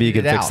not going to. Maybe you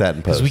can fix that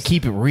in post because we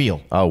keep it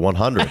real. Oh,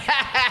 100.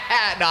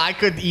 No, I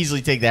could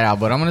easily take that out,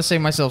 but I'm going to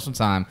save myself some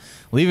time.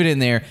 Leave it in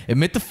there.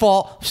 Admit the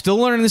fault. I'm still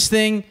learning this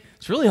thing.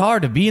 It's really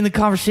hard to be in the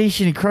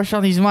conversation and crush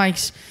on these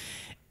mics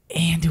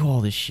and do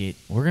all this shit.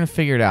 We're going to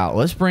figure it out.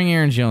 Let's bring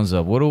Aaron Jones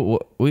up.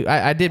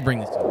 I did bring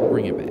this up. We'll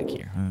bring it back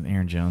here.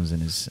 Aaron Jones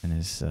and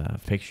his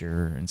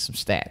picture and some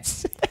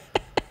stats.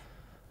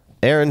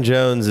 Aaron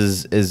Jones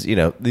is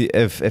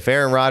if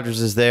Aaron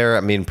Rodgers is there,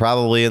 I mean,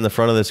 probably in the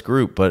front of this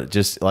group, but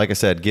just like I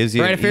said, gives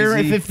you right.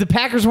 If the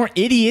Packers weren't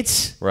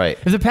idiots, right?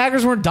 If the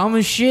Packers weren't dumb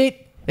as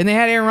shit, and they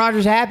had Aaron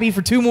Rodgers happy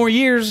for 2 more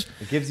years,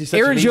 it gives you such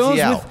Aaron an easy Jones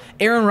out. with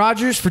Aaron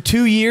Rodgers for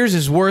 2 years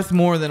is worth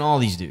more than all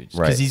these dudes,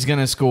 right? Because he's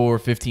gonna score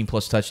 15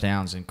 plus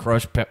touchdowns and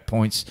crush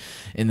points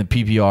in the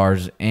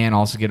PPRs, and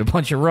also get a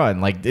bunch of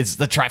run. Like, it's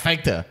the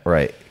trifecta,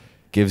 right?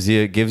 Gives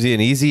you an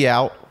easy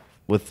out.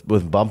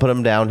 With bumping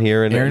him down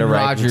here in a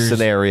ranking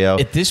scenario.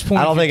 At this point,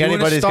 I don't think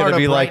anybody's going to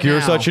be like, "You're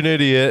such an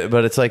idiot,"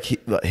 but it's like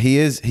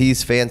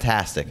he's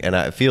fantastic, and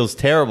it feels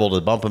terrible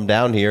to bump him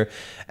down here.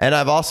 And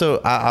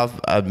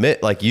I'll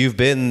admit, like, you've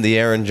been the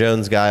Aaron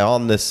Jones guy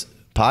on this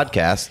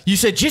podcast. You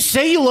said, just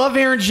say you love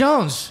Aaron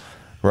Jones,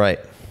 right?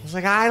 I was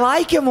like, I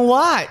like him a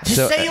lot.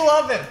 Just say you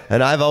love him.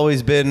 And I've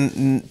always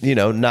been,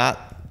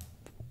 not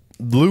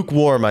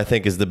lukewarm. I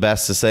think is the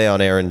best to say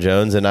on Aaron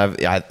Jones, and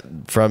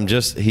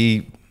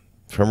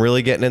from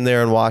really getting in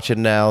there and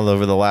watching now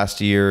over the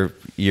last year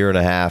and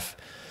a half,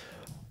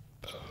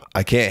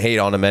 I can't hate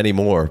on him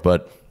anymore.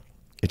 But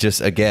it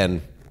just,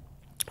 again,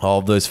 all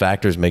of those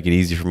factors make it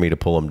easy for me to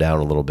pull him down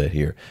a little bit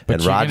here.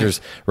 But and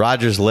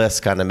Rodgers'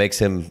 list kind of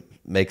makes Aaron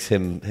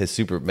Jones'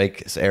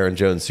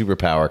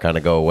 superpower kind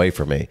of go away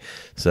from me.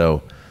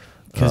 So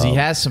because he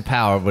has some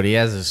power, but he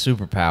has a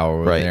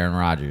superpower with Aaron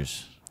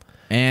Rodgers.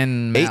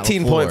 And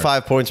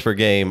 18.5 points per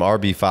game,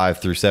 RB5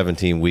 through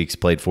 17 weeks,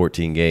 played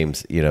 14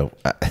 games.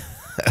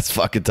 That's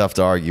fucking tough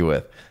to argue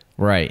with.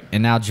 Right.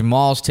 And now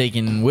Jamal's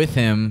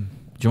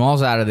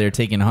out of there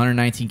taking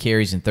 119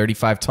 carries and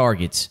 35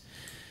 targets.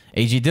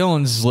 A.J.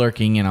 Dillon's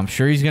lurking, and I'm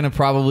sure he's going to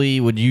probably,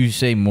 would you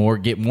say,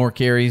 get more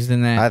carries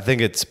than that? I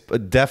think it's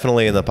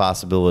definitely in the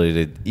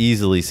possibility to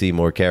easily see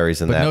more carries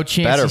than that. But no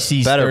chance he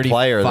sees better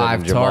player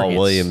than Jamal targets.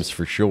 Williams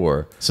for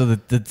sure. So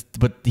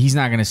but he's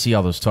not going to see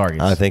all those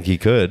targets. I think he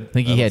could. I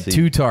think he had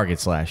 2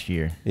 targets last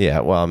year.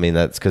 Yeah, well, I mean,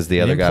 that's because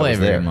the other guy was there. Didn't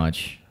play very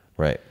much.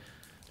 Right.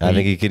 I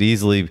think he could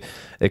easily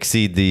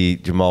exceed the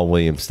Jamal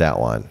Williams stat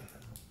line.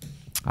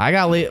 I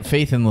got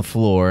faith in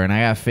LaFleur, and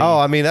I got faith. Oh,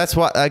 I mean, that's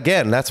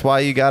why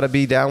you got to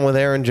be down with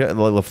Aaron Jones.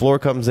 LaFleur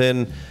comes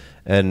in,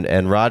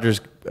 and Rodgers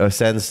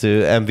ascends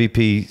to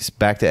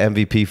back to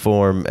MVP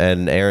form,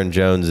 and Aaron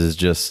Jones is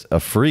just a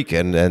freak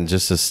and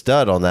just a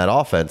stud on that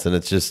offense. And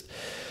it's just,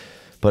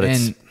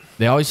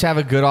 they always have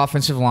a good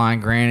offensive line.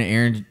 Granted,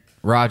 Aaron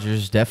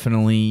Rodgers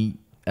definitely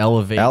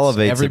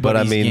elevates it. But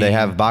I mean, they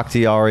have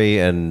Bakhtiari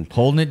and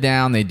holding it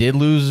down. They did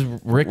lose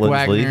Rick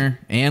Wagner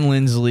and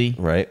Lindsley.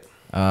 Right.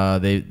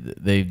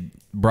 They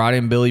brought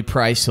in Billy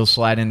Price. He'll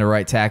slide into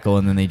right tackle,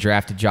 and then they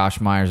drafted Josh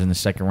Myers in the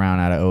second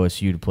round out of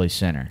OSU to play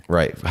center.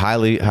 Right.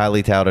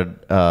 Highly touted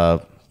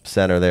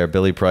center there.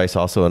 Billy Price,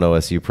 also an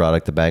OSU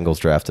product. The Bengals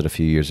drafted a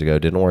few years ago.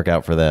 Didn't work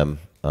out for them.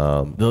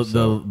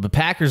 The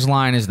Packers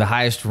line is the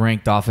highest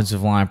ranked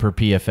offensive line per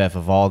PFF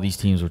of all these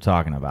teams we're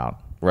talking about.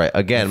 Right.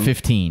 Again,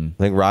 15.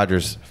 I think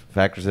Rodgers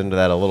factors into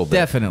that a little bit.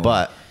 Definitely.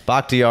 But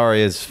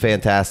Bakhtiari is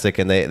fantastic,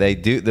 and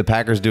the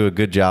Packers do a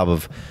good job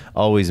of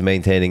always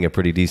maintaining a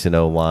pretty decent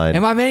O-line.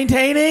 Am I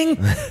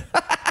maintaining?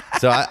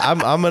 So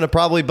I'm going to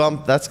probably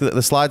bump.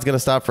 The slide's going to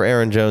stop for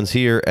Aaron Jones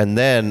here, and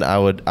then I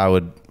would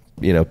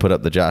put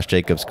up the Josh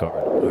Jacobs card.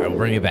 All right, we'll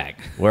bring it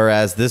back.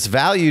 Whereas this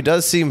value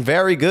does seem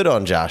very good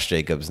on Josh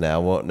Jacobs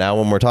now. Well, now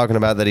when we're talking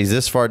about that he's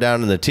this far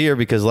down in the tier,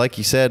 because like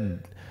you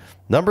said,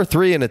 number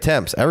 3 in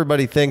attempts.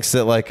 Everybody thinks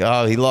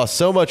that he lost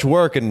so much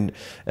work and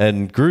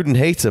Gruden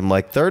hates him.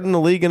 Like 3rd in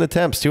the league in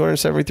attempts,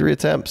 273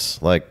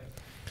 attempts.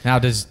 Now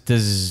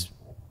does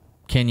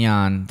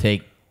Kenyon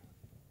take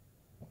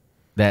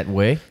that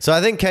way? So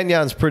I think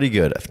Kenyon's pretty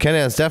good.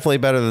 Kenyon's definitely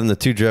better than the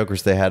 2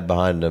 jokers they had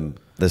behind him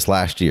this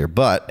last year.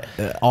 But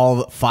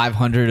all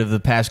 500 of the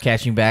pass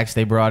catching backs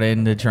they brought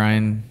in to try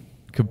and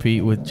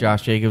compete with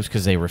Josh Jacobs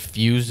because they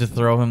refused to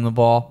throw him the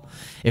ball.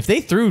 If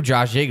they threw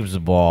Josh Jacobs the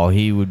ball,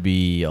 he would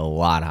be a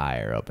lot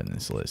higher up in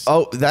this list.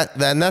 Oh,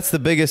 that's the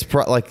biggest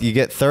you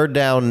get 3rd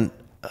down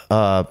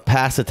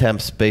pass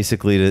attempts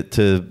basically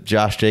to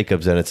Josh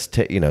Jacobs, and it's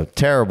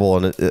terrible,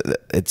 and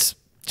it's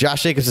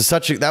Josh Jacobs is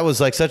such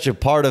a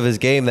part of his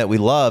game that we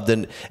loved,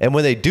 and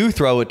when they do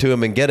throw it to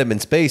him and get him in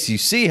space, you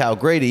see how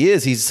great he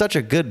is. He's such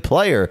a good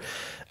player.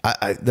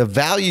 The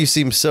value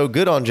seems so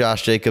good on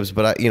Josh Jacobs,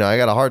 but I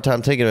got a hard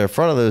time taking him in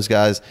front of those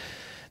guys.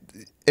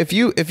 If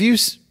you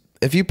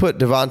put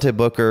Devontae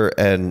Booker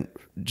and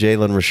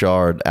Jalen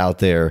Richard out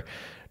there,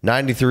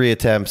 93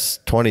 attempts,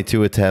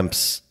 22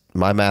 attempts,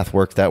 my math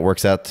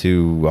works out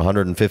to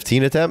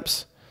 115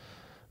 attempps.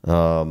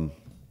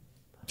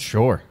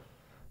 Sure.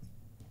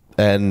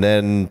 And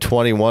then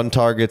 21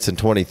 targets and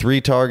 23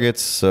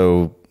 targets,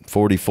 so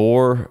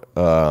 44.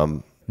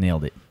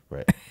 Nailed it.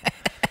 Right.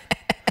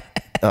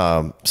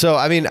 So,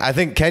 I mean, I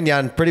think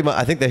Kenyon pretty much,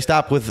 I think they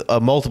stop with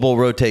a multiple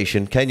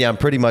rotation. Kenyon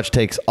pretty much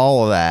takes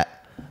all of that.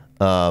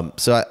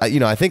 So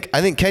I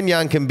think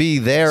Kenyon can be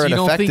there and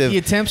effective. Think the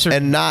attempts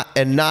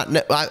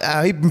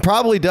are he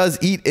probably does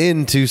eat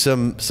into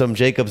some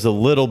Jacobs a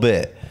little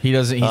bit. He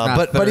doesn't. He's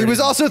not but he was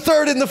also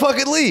 3rd in the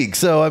fucking league.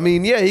 So I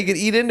mean, yeah, he could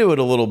eat into it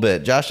a little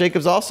bit. Josh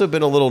Jacobs also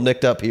been a little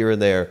nicked up here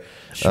and there.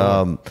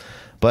 Sure.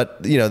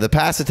 But the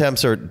pass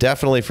attempts are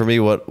definitely for me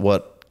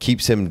what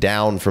keeps him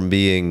down from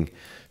being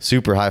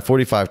super high.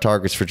 45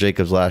 targets for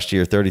Jacobs last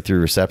year, 33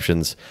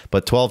 receptions,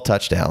 but 12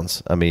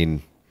 touchdowns. I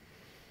mean,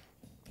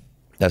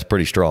 that's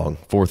pretty strong.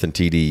 4th in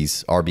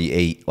TDs,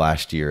 RB8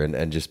 last year,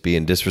 and just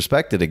being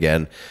disrespected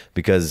again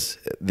because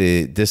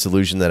the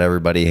disillusion that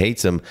everybody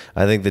hates him.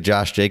 I think the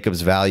Josh Jacobs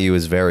value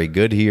is very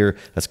good here.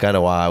 That's kind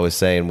of why I was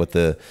saying with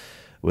the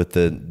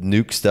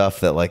nuke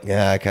stuff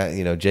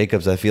that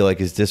Jacobs I feel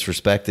like is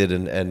disrespected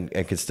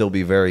and can still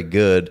be very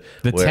good.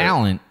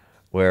 Talent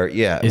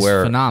is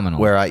phenomenal.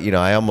 Where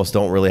I almost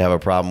don't really have a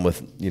problem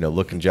with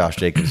looking Josh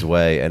Jacobs'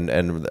 way. And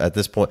at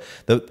this point,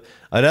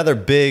 another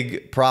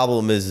big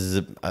problem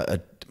is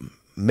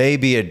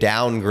maybe a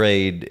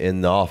downgrade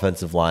in the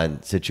offensive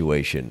line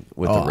situation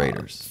with the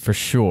Raiders. For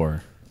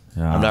sure.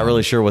 I'm not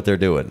really sure what they're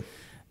doing.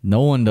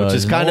 No one does. Which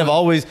is kind of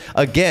always,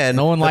 again,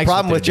 no one the likes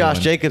problem with Josh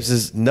doing. Jacobs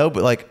is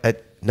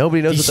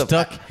nobody knows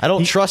I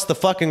don't trust the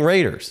fucking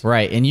Raiders.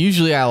 Right. And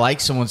usually I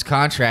like someone's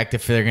contract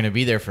if they're going to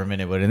be there for a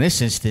minute. But in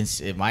this instance,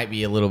 it might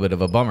be a little bit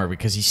of a bummer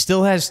because he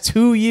still has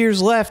 2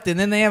 years left. And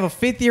then they have a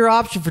 5th-year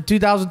option for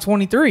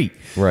 2023.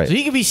 Right. So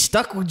he could be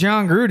stuck with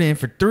John Gruden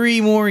for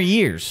 3 more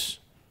years.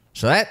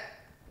 So that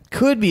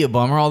could be a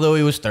bummer, although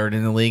he was 3rd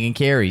in the league in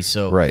carries.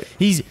 So right.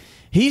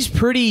 He's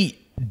pretty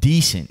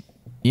decent.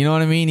 You know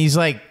what I mean? He's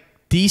like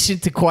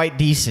decent to quite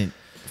decent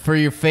for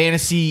your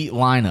fantasy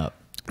lineup.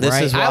 This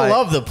is why I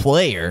love the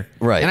player,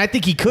 right? And I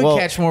think he could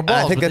catch more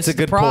balls. I think that's a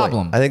good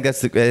problem. Point. I think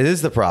it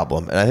is the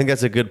problem, and I think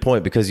that's a good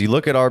point because you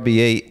look at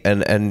RB8,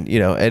 and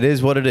it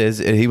is what it is.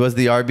 He was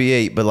the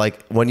RB8,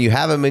 but when you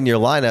have him in your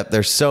lineup,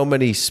 there's so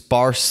many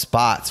sparse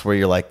spots where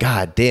you're like,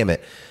 God damn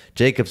it,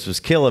 Jacobs was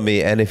killing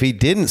me, and if he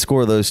didn't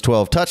score those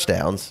 12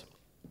 touchdowns,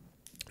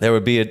 there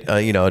would be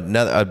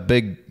a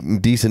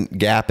big decent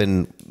gap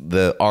in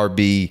the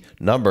RB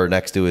number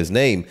next to his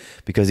name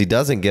because he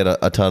doesn't get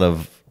a ton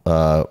of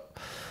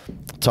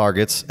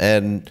targets,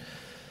 and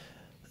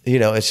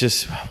it's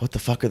just what the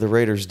fuck are the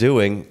Raiders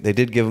doing? They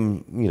did give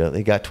him,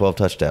 they got 12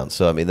 touchdowns.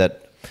 So I mean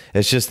that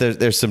it's just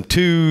there's some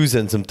 2s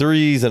and some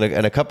 3s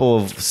and a couple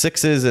of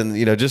 6s, and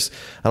just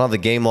I don't have the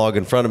game log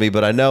in front of me,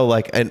 but I know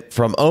and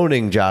from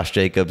owning Josh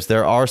Jacobs,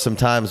 there are some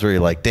times where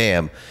you're like,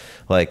 damn,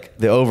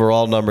 the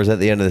overall numbers at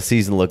the end of the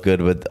season look good,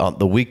 but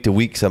the week to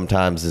week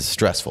sometimes is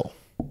stressful.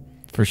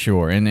 For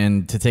sure.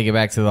 And to take it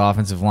back to the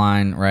offensive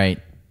line, right?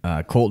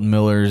 Colton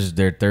Miller's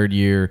their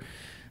third-year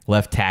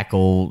left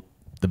tackle.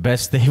 The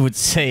best they would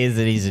say is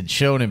that he's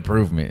shown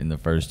improvement in the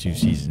first 2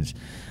 seasons.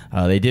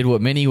 They did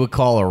what many would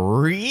call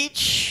a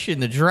reach in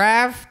the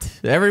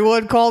draft.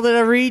 Everyone called it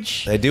a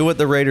reach. They do what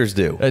the Raiders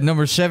do. At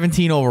number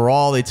 17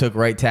 overall, they took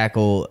right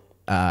tackle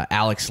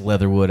Alex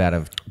Leatherwood out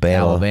of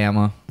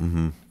Alabama.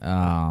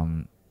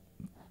 Mm-hmm.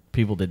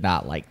 People did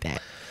not like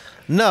that.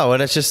 No,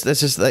 and it's just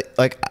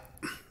like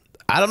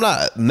I don't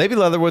know. Maybe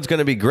Leatherwood's going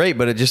to be great,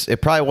 but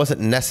it probably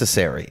wasn't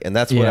necessary, and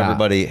that's what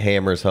everybody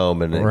hammers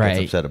home and gets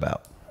upset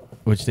about.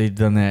 Which they've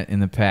done that in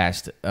the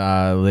past.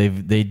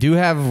 They do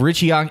have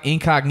Richie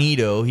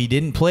Incognito. He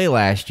didn't play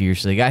last year,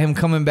 so they got him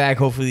coming back.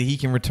 Hopefully, he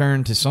can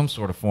return to some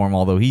sort of form.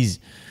 Although he's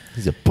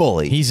a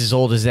bully. He's as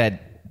old as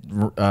that.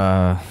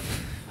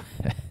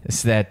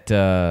 It's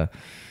that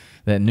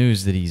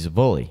news that he's a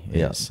bully.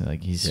 Yes,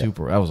 like he's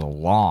super. That was a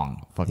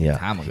long fucking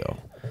time ago.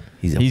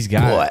 He's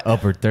got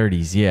upper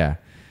 30s. Yeah.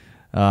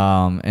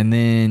 And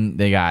then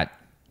they got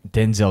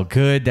Denzel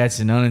Good. That's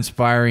an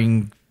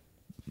uninspiring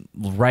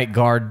right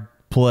guard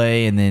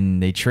play. And then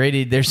they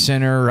traded their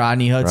center,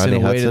 Rodney Hudson,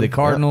 away to the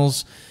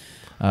Cardinals.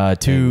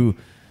 Two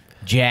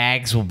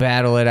Jags will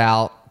battle it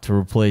out to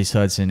replace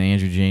Hudson,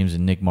 Andrew James,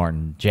 and Nick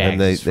Martin. Jags,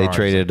 and they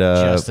traded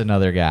just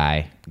another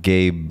guy,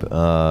 Gabe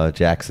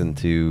Jackson,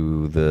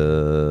 to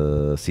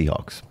the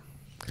Seahawks.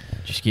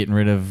 Just getting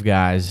rid of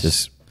guys.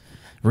 Just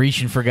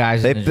reaching for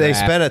guys. They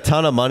spent a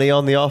ton of money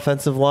on the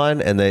offensive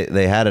line, and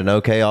they had an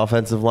okay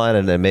offensive line,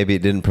 and then maybe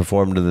it didn't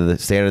perform to the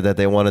standard that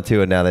they wanted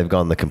to, and now they've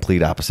gone the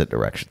complete opposite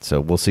direction. So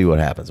we'll see what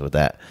happens with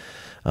that.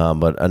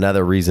 But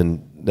another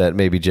reason that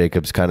maybe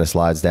Jacobs kind of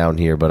slides down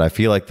here, but I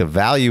feel like the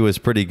value is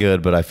pretty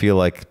good, but I feel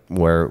like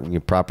we're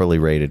properly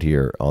rated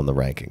here on the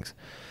rankings.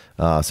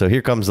 So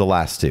here comes the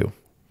last two.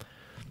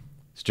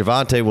 It's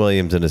Javonte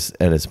Williams and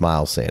it's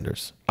Miles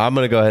Sanders. I'm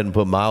going to go ahead and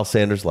put Miles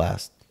Sanders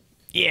last.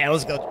 Yeah,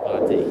 let's go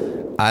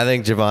Javonte. I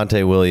think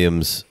Javonte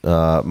Williams,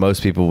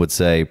 most people would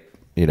say,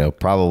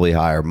 probably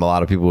higher. A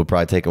lot of people would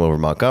probably take him over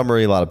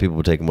Montgomery. A lot of people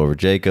would take him over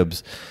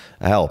Jacobs.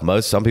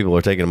 Hell, some people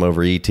are taking him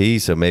over ET,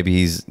 so maybe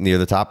he's near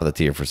the top of the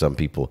tier for some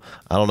people.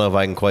 I don't know if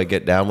I can quite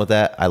get down with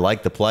that. I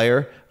like the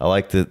player.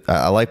 I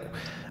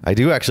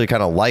do actually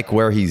kind of like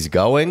where he's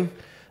going.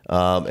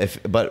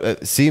 But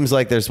it seems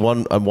like there's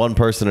one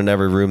person in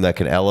every room that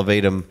can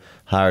elevate him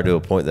higher to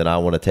a point that I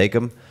want to take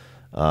him.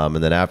 And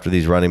then after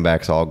these running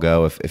backs all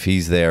go, if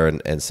he's there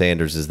and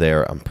Sanders is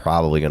there, I'm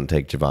probably going to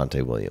take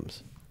Javonte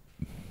Williams.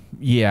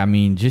 Yeah, I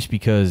mean, just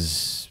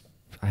because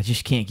I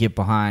just can't get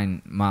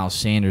behind Miles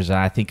Sanders.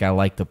 I think I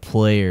like the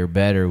player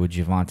better with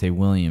Javonte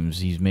Williams.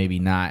 He's maybe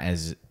not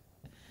as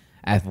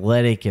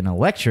athletic and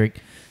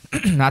electric.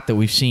 Not that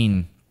we've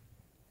seen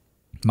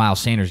Miles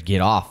Sanders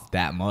get off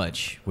that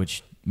much,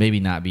 which maybe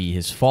not be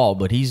his fault,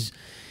 but he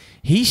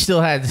needs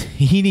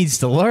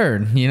to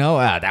learn,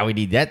 now we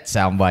need that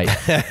soundbite.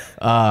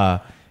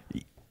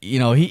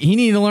 He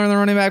needed to learn the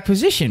running back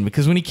position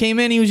because when he came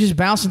in, he was just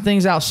bouncing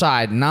things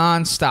outside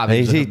nonstop.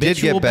 He did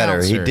get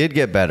better. Bouncer. He did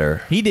get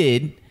better. He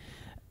did.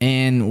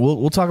 And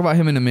we'll talk about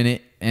him in a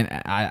minute. And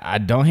I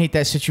don't hate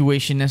that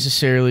situation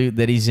necessarily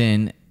that he's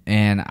in.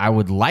 And I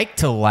would like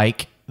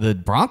the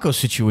Broncos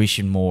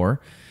situation more.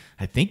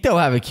 I think they'll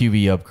have a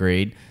QB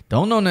upgrade.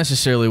 Don't know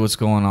necessarily what's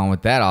going on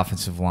with that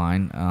offensive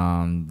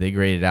line. They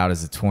graded out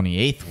as the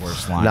 28th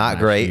worst line. Not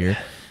great. Year.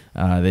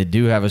 They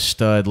do have a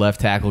stud left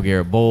tackle,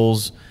 Garrett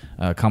Bowles,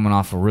 coming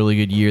off a really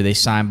good year. They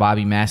signed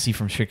Bobby Massey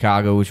from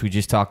Chicago, which we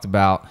just talked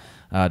about,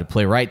 to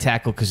play right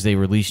tackle because they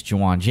released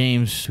Juwan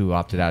James, who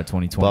opted out of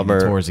 2020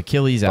 and tore his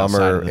Achilles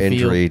outside of the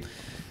injury. field.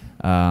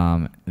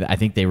 I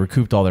think they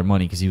recouped all their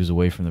money because he was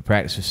away from the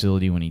practice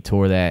facility when he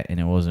tore that, and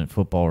it wasn't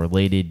football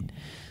related.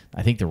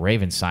 I think the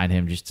Ravens signed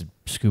him just to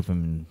scoop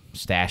him and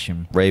stash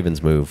him.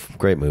 Ravens move.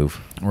 Great move.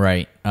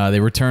 Right. They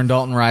returned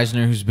Dalton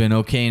Reisner, who's been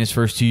okay in his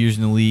first 2 years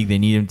in the league. They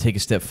need him to take a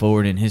step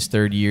forward in his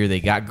third year. They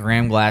got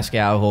Graham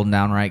Glasgow holding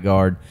down right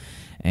guard,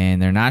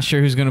 and they're not sure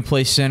who's going to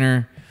play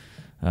center.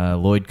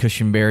 Lloyd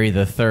Cushenberry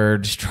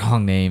III,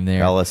 strong name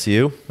there.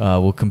 LSU.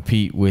 Will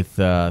compete with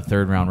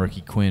third-round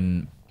rookie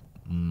Quinn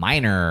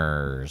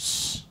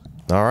Miners.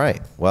 All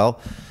right. Well,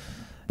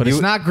 but it's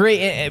not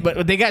great.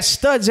 But they got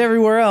studs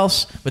everywhere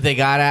else. But they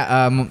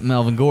got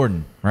Melvin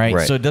Gordon,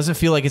 right? So it doesn't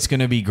feel like it's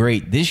going to be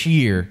great this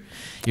year.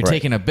 You're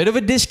taking a bit of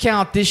a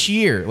discount this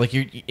year, like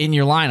you're in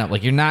your lineup.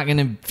 Like you're not going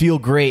to feel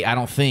great. I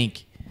don't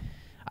think.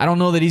 I don't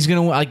know that he's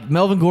going to. Like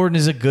Melvin Gordon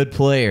is a good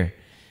player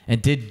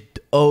and did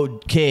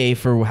okay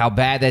for how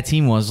bad that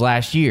team was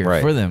last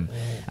year for them.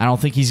 I don't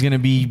think he's going to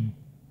be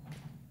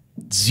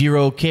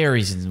 0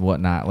 carries and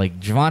whatnot. Like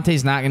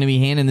Javonte's not going to be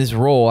handing this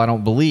role, I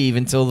don't believe,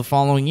 until the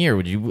following year.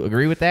 Would you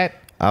agree with that?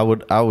 I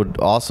would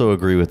also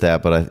agree with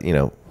that, but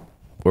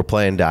we're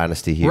playing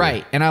Dynasty here.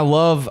 Right. And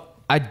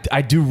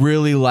I do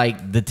really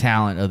like the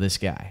talent of this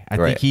guy. I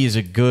think he is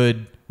a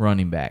good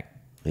running back.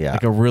 Yeah.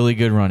 Like a really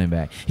good running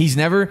back. He's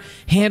never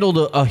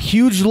handled a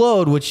huge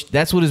load, which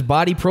that's what his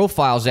body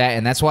profile's at,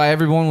 and that's why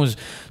everyone was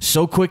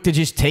so quick to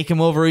just take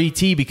him over ET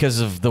because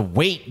of the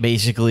weight,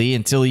 basically,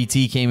 until ET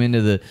came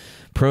into the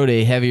pro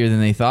day heavier than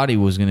they thought he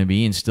was going to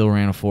be and still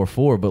ran a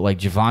 4.4. But like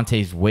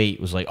Javonte's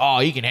weight was like, oh,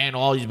 he can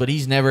handle all these, but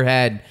he's never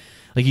had,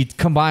 like, you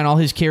combine all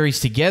his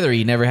carries together,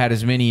 he never had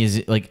as many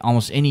as like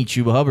almost any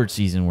Chuba Hubbard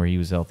season where he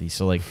was healthy.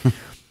 So like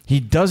he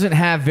doesn't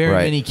have very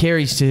many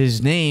carries to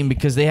his name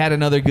because they had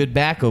another good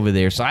back over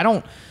there.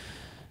 So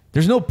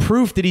there's no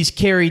proof that he's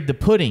carried the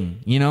pudding,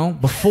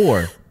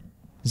 before.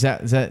 Is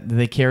that do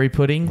they carry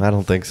pudding? I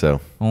don't think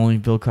so. Only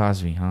Bill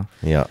Cosby, huh?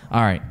 Yeah.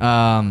 All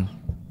right.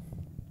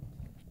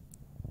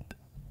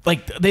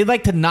 Like they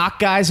like to knock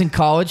guys in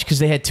college because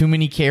they had too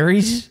many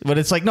carries, but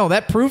it's like, no,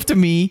 that proved to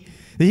me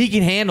that he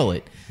can handle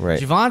it.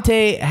 Right.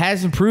 Javonte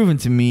hasn't proven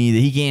to me that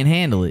he can't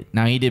handle it.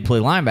 Now he did play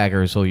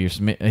linebacker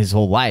his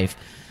whole life,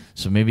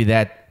 so maybe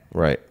that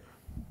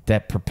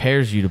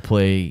prepares you to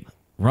play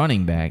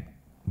running back.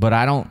 But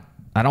I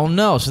don't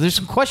know. So there's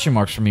some question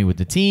marks for me with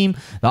the team,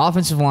 the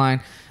offensive line,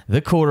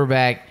 the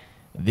quarterback,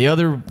 the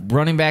other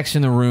running backs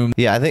in the room.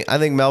 Yeah, I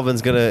think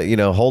Melvin's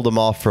gonna hold them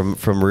off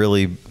from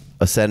really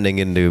ascending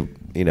into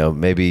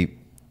maybe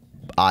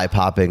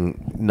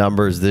eye-popping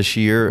numbers this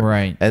year,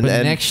 right? And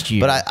next year.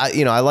 But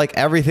I like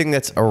everything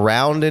that's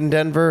around in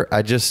Denver.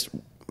 It just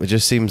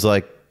seems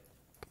like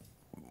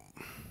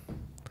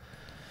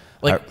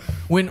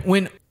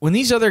when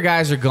these other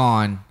guys are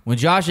gone, when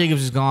Josh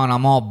Jacobs is gone,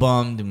 I'm all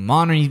bummed. And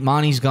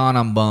Monty's gone,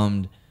 I'm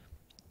bummed.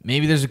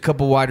 Maybe there's a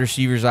couple wide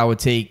receivers I would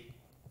take.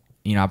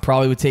 I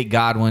probably would take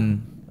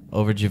Godwin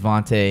over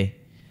Javonte.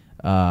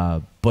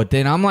 But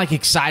then I'm like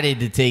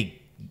excited to take.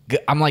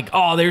 I'm like,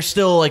 oh, there's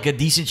still like a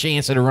decent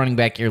chance at a running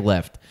back here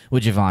left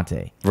with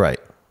Javonte. Right.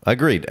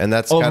 Agreed. And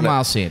that's over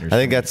Miles Sanders. I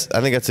think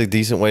that's a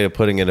decent way of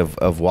putting it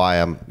of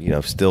why I'm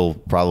still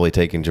probably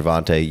taking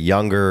Javonte.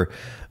 Younger,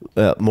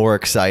 more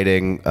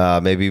exciting,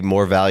 maybe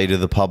more value to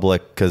the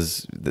public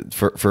because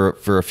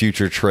for a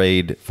future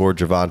trade for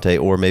Javonte,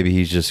 or maybe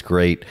he's just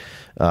great.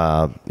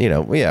 Well,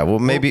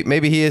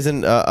 maybe he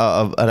isn't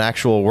an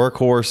actual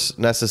workhorse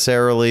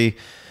necessarily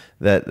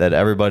that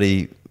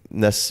everybody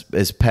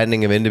is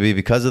pending him in to be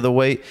because of the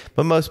weight,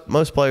 but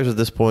most players at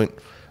this point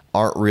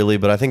aren't really.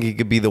 But I think he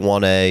could be the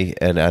 1A,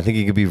 and I think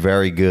he could be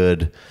very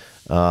good.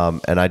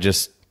 And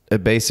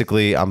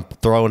I'm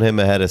throwing him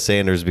ahead of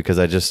Sanders because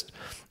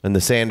in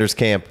the Sanders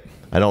camp,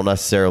 I don't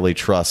necessarily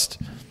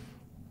trust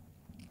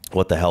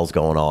what the hell's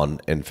going on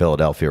in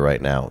Philadelphia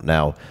right now.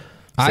 Now,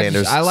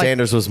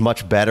 Sanders was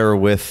much better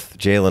with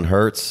Jalen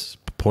Hurts,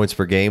 points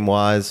per game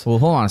wise. Well,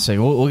 hold on a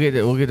second. We'll get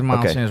to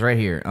Miles Sanders right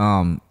here.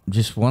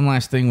 Just one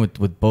last thing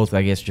with both,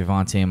 I guess,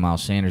 Javonte and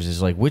Miles Sanders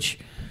is like which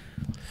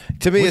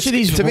it's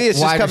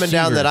just coming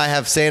down that I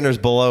have Sanders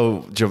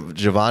below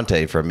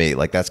Javonte for me.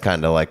 Like that's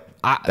kind of like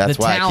that's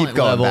why I keep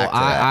going back to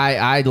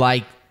that. I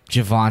like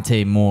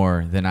Javonte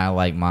more than I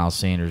like Miles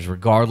Sanders,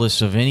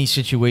 regardless of any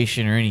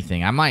situation or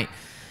anything. I might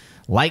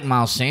like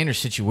Miles Sanders'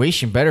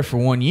 situation better for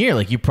 1 year.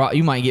 Like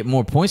you might get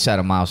more points out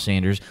of Miles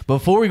Sanders.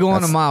 Before we go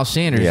on to Miles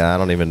Sanders, I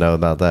don't even know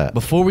about that.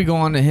 Before we go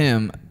on to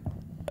him,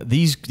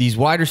 these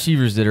wide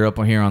receivers that are up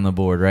on here on the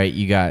board, right?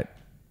 You got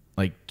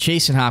like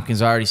Chase and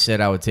Hopkins. I already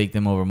said I would take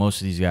them over most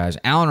of these guys.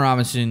 Allen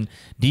Robinson,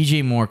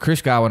 DJ Moore,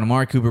 Chris Godwin,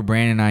 Amari Cooper,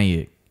 Brandon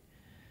Ayuk,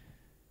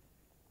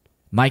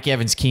 Mike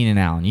Evans, Keenan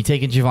Allen. You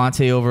taking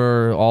Javonte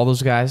over all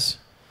those guys?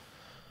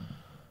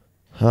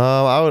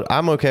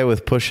 I'm okay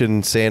with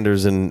pushing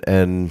Sanders and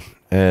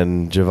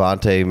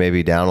Javonte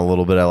maybe down a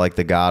little bit. I like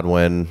the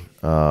Godwin.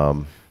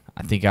 I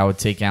think I would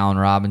take Allen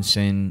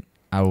Robinson.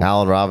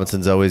 Allen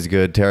Robinson's always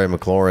good. Terry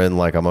McLaurin,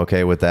 like I'm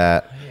okay with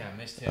that. Yeah, I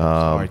missed him.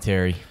 Sorry,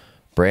 Terry.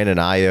 Brandon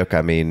Ayuk,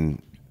 I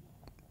mean,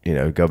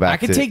 go back. I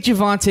could take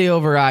Javonte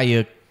over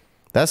Ayuk.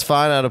 That's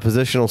fine out of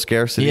positional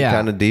scarcity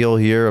kind of deal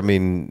here. I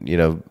mean,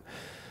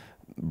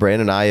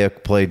 Brandon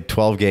Ayuk played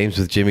 12 games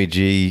with Jimmy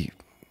G.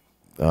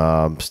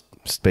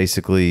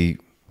 Basically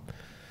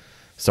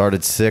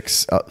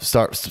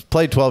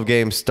played 12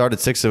 games, started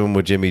 6 of them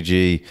with Jimmy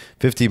G,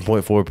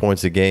 15.4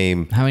 points a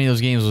game. How many of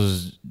those games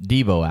was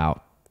Debo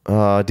out?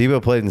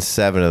 Debo played in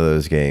 7 of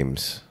those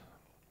games.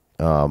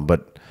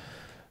 But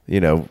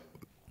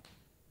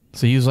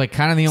so he was like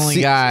kind of the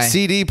only guy.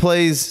 CEEDEE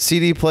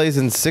plays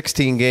in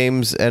 16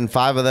 games, and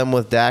 5 of them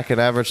with Dak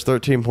and averaged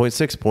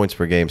 13.6 points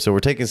per game. So we're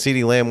taking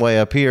CeeDee Lamb way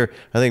up here.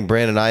 I think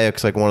Brandon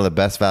Ayuk's like one of the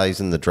best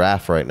values in the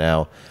draft right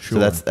now. Sure.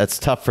 So that's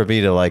tough for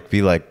me to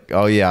be like,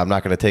 oh yeah, I'm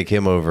not going to take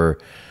him over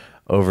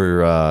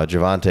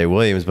Javonte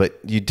Williams, but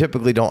you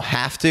typically don't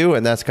have to,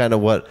 and that's kind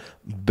of what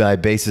by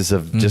basis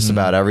of just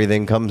about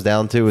everything comes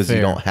down to is you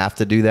don't have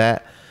to do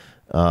that.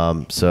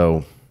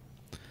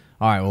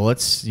 All right, well,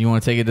 you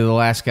want to take it to the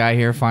last guy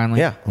here finally?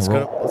 Yeah, let's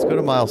go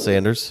to Miles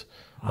Sanders.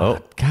 Oh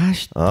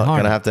gosh,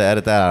 gonna have to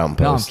edit that out on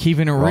post. No, I'm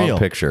keeping it real.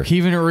 Picture.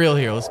 Keeping it real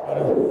here. Let's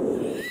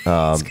go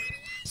to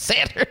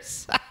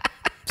Sanders.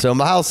 So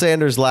Miles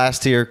Sanders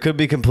last year could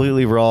be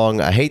completely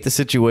wrong. I hate the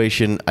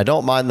situation. I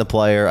don't mind the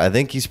player. I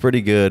think he's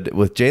pretty good.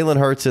 With Jalen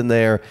Hurts in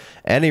there,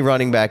 any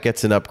running back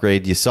gets an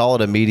upgrade. You saw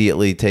it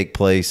immediately take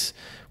place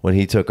when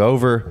he took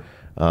over.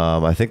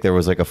 I think there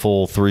was like a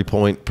full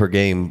 3-point per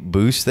game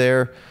boost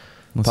there.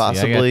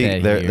 Possibly.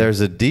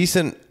 There's a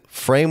decent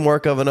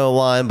framework of an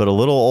O-line, but a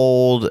little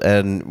old,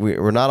 and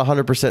we're not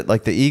 100%.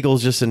 Like the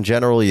Eagles, just in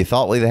general, you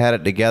thought they had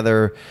it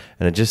together,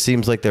 and it just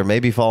seems like they're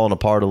maybe falling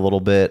apart a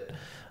little bit.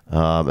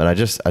 And I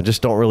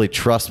just don't really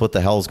trust what the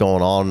hell's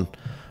going on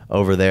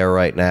over there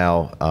right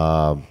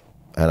now.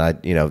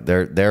 And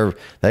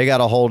they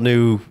got a whole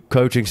new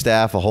coaching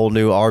staff, a whole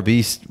new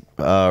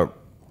RB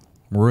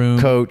room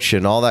coach,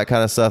 and all that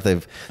kind of stuff.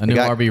 They've new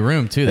got, RB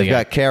room too. They've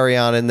got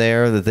Carrion in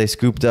there that they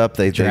scooped up.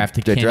 They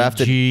drafted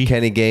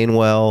Kenny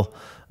Gainwell.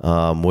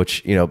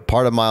 Which,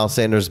 part of Miles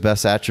Sanders'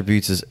 best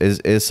attributes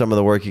is some of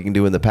the work he can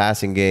do in the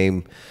passing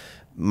game.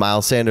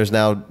 Miles Sanders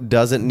now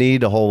doesn't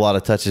need a whole lot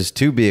of touches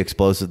to be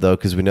explosive, though,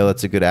 because we know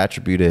that's a good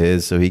attribute of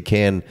his. So he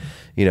can,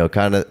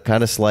 kind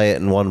of slay it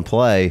in one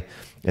play.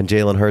 And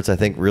Jalen Hurts, I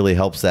think, really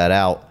helps that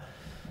out.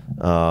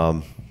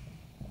 But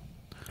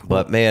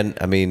man,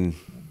 I mean,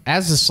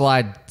 as the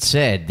slide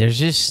said,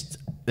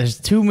 there's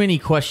too many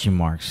question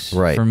marks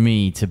for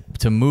me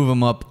to move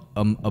him up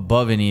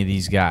above any of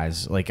these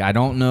guys. Like, I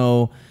don't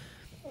know.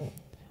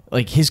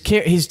 Like,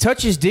 his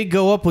touches did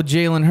go up with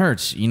Jalen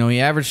Hurts.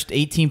 He averaged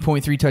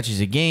 18.3 touches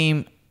a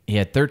game. He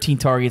had 13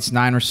 targets,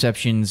 9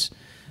 receptions.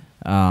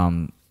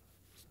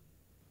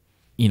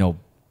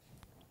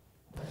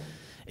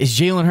 Is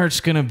Jalen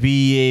Hurts going to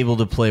be able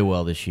to play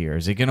well this year?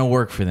 Is it going to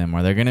work for them?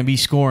 Are there going to be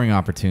scoring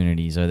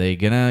opportunities? Are they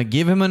going to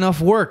give him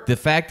enough work? The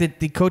fact that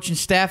the coaching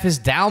staff has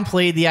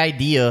downplayed the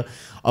idea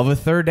of a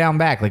third down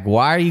back. Like,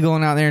 why are you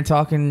going out there and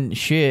talking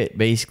shit,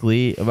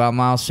 basically, about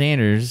Miles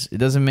Sanders? It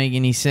doesn't make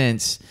any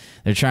sense.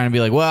 They're trying to be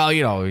like, well,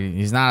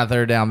 he's not a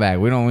third down back.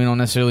 We don't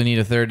necessarily need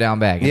a third down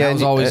back. And I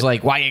was always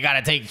like, why you got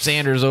to take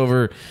Sanders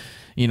over,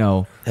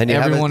 and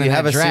everyone in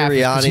that draft,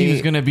 because he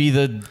was going to be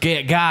the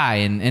guy.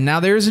 And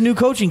now there's a new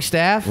coaching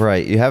staff.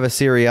 Right. You have a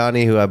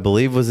Sirianni who I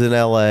believe was in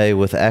L.A.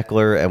 with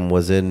Eckler and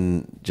was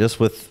in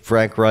just with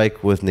Frank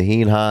Reich with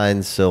Nyheim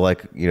Hines. So,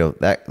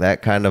 that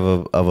kind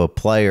of a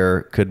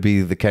player could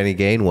be the Kenny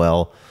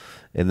Gainwell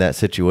in that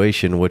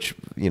situation, which,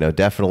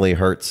 definitely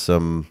hurts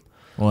some.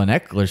 Well, in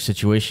Eckler's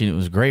situation, it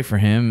was great for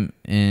him.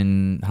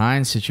 In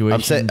Hines'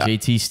 situation,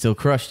 JT still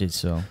crushed it.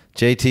 So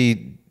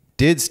JT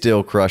did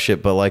still crush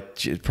it, but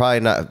probably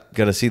not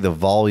going to see the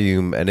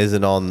volume and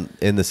isn't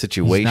in the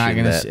situation. He's not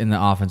going to in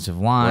the offensive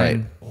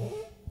line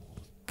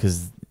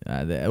because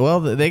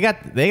they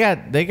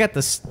got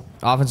this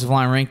offensive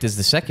line ranked as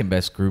the second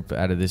best group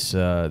out of this tier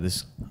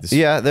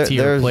of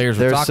players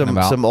we're talking about.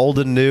 There's some old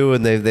and new,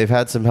 and they've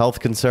had some health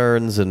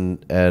concerns,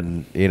 and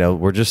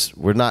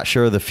we're not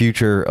sure the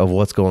future of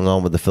what's going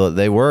on with the Phillies.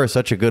 They were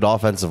such a good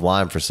offensive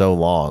line for so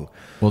long.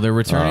 Well, they're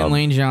returning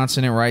Lane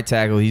Johnson at right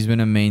tackle. He's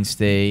been a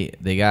mainstay.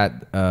 They got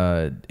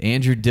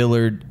Andrew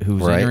Dillard,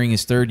 who's entering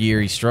his third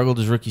year. He struggled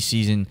his rookie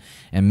season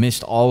and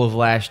missed all of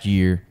last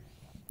year.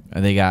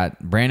 They got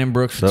Brandon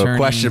Brooks returning.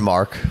 Question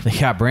mark. They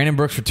got Brandon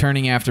Brooks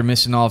returning after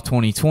missing all of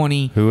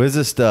 2020. Who is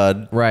a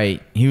stud.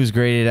 Right. He was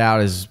graded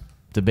out as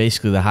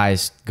basically the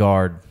highest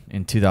guard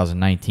in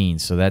 2019.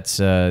 So that's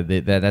a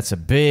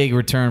big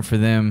return for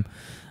them.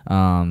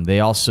 They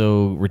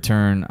also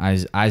return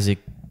Isaac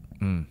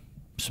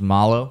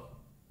Smalo.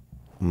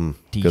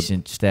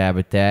 Decent stab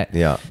at that.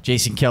 Yeah.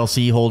 Jason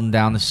Kelsey holding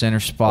down the center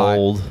spot.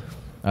 Old.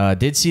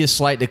 Did see a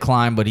slight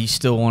decline, but he's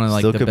still one of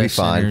the best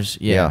centers.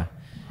 Yeah.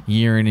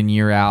 Year in and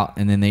year out.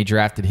 And then they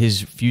drafted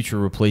his future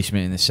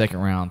replacement in the second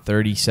round,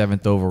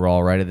 37th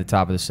overall, right at the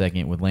top of the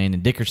second, with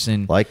Landon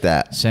Dickerson. Like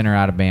that. Center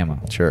out of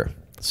Bama. Sure.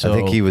 So I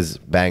think he was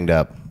banged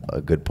up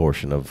a good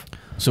portion of.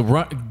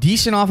 So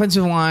decent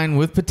offensive line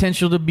with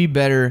potential to be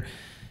better.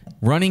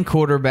 Running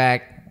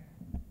quarterback.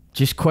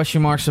 Just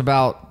question marks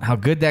about how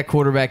good that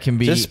quarterback can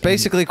be. Just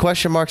basically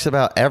question marks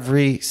about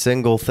every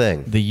single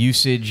thing. The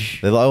usage.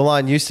 The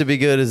O-line used to be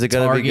good. Is it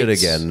going to be good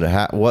again?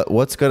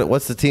 What's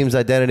the team's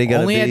identity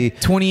going to be? Only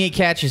had 28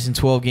 catches in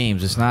 12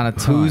 games. It's not a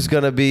ton. Who's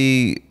going to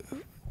be?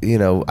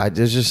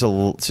 There's just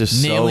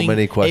so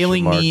many question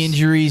ailing marks. Knee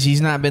injuries.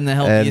 He's not been the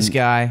healthiest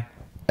guy.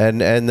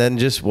 And then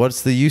just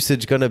what's the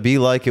usage going to be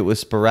like? It was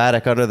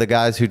sporadic under the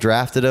guys who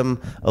drafted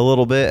him a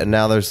little bit, and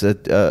now there's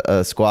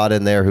a squad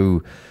in there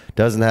who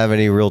doesn't have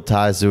any real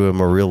ties to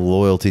him or real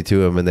loyalty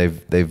to him, and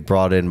they've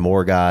brought in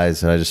more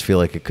guys, and I just feel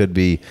like it could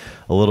be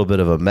a little bit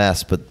of a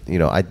mess. But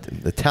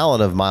the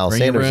talent of Miles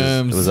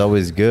Sanders was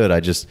always good. I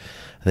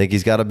think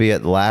he's got to be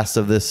at the last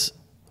of this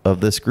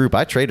group.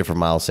 I traded for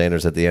Miles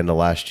Sanders at the end of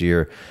last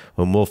year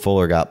when Will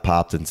Fuller got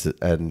popped and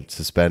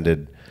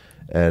suspended,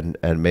 and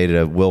made it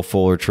a Will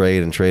Fuller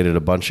trade and traded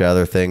a bunch of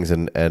other things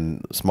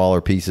and smaller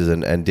pieces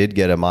and did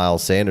get a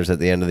Miles Sanders at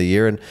the end of the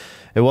year. And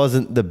it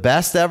wasn't the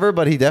best ever,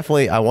 but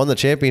I won the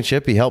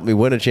championship. He helped me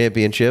win a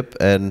championship,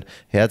 and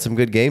he had some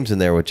good games in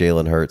there with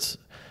Jalen Hurts.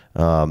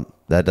 That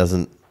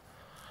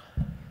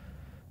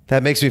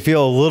makes me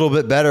feel a little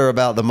bit better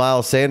about the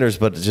Miles Sanders,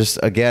 but just,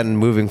 again,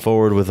 moving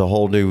forward with a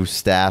whole new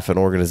staff and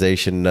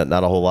organization, not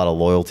a whole lot of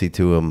loyalty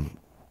to him,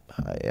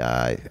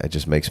 it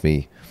just makes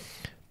me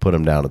put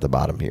him down at the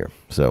bottom here.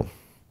 So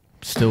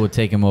still would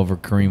take him over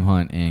Kareem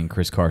Hunt and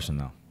Chris Carson,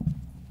 though.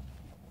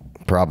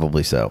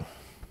 Probably so.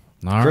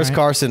 All Chris right.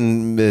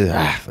 Carson,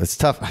 it's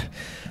tough.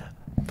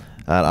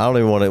 I don't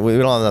even want to. We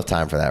don't have enough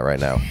time for that right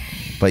now.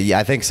 But yeah,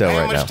 I think so How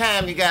right now. much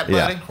time you got,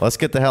 buddy? Yeah, let's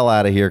get the hell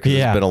out of here because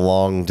Yeah. it's been a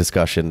long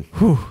discussion.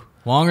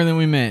 Longer than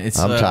we meant. It's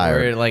I'm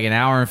tired. We're at like an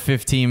hour and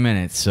 15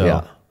 minutes. So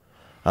Yeah.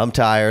 I'm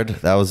tired.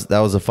 That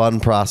was a fun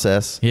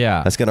process.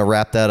 Yeah. That's gonna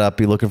wrap that up.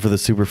 Be looking for the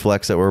super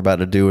flex that we're about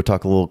to do. We'll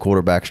talk a little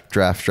quarterback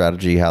draft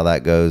strategy, how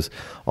that goes,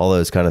 all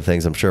those kind of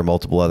things. I'm sure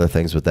multiple other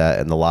things with that,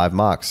 and the live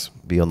mocks.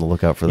 Be on the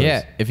lookout for those.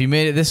 yeah, if you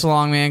made it this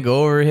long, man,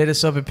 go over, hit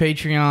us up at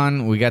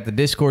Patreon. We got the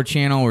Discord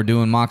channel. We're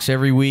doing mocks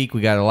every week.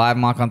 We got a live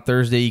mock on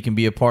Thursday you can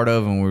be a part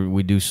of, and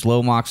we do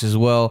slow mocks as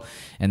well.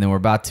 And then we're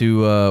about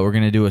to we're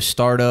gonna do a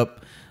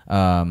startup.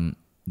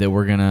 That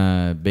we're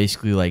gonna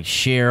basically like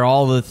share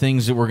all the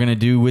things that we're gonna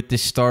do with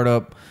this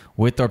startup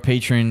with our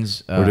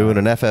patrons. We're doing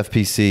an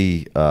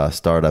FFPC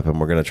startup, and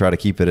we're going to try to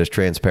keep it as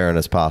transparent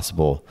as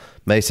possible.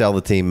 May sell the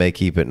team, may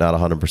keep it, not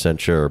 100%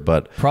 sure,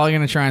 but Probably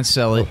gonna try and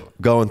sell it.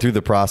 going through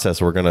the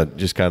process, we're going to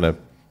just kind of,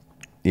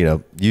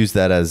 use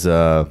that as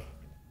a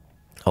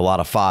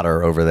lot of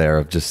fodder over there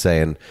of just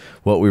saying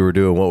what we were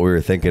doing, what we were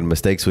thinking,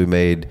 mistakes we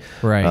made.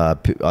 Right.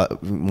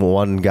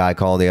 One guy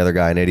calling the other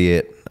guy an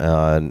idiot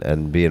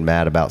and being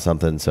mad about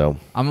something. So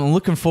I'm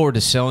looking forward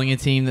to selling a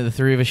team that the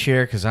three of us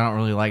share because I don't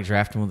really like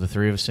drafting with the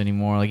three of us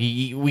anymore. Like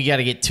we got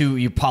to get two.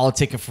 You're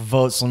politicking for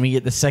votes. Let me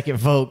get the second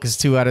vote because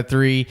 2 out of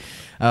 3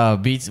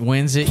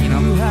 wins it.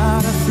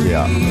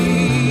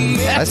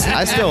 yeah,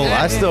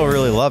 I still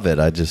really love it.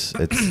 I just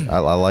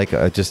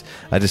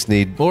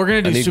need. Well, we're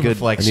gonna do I need super good,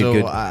 flex, I need so,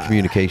 good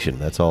communication.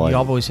 That's all I You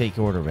need. always hate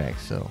quarterbacks,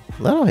 so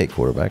I don't hate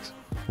quarterbacks.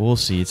 we'll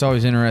see. It's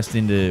always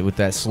interesting with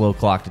that slow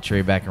clock to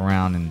trade back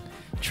around and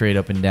trade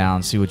up and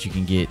down, see what you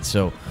can get.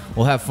 So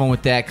we'll have fun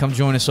with that. Come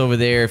join us over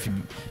there. If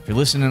you're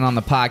listening on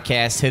the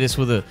podcast, hit us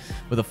with a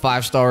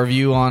 5-star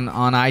review on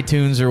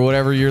iTunes or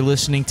whatever you're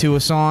listening to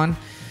us on.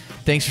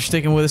 Thanks for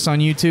sticking with us on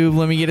YouTube.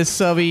 Let me get a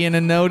subby and a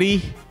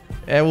notey,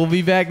 and we'll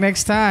be back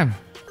next time.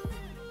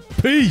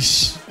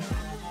 Peace.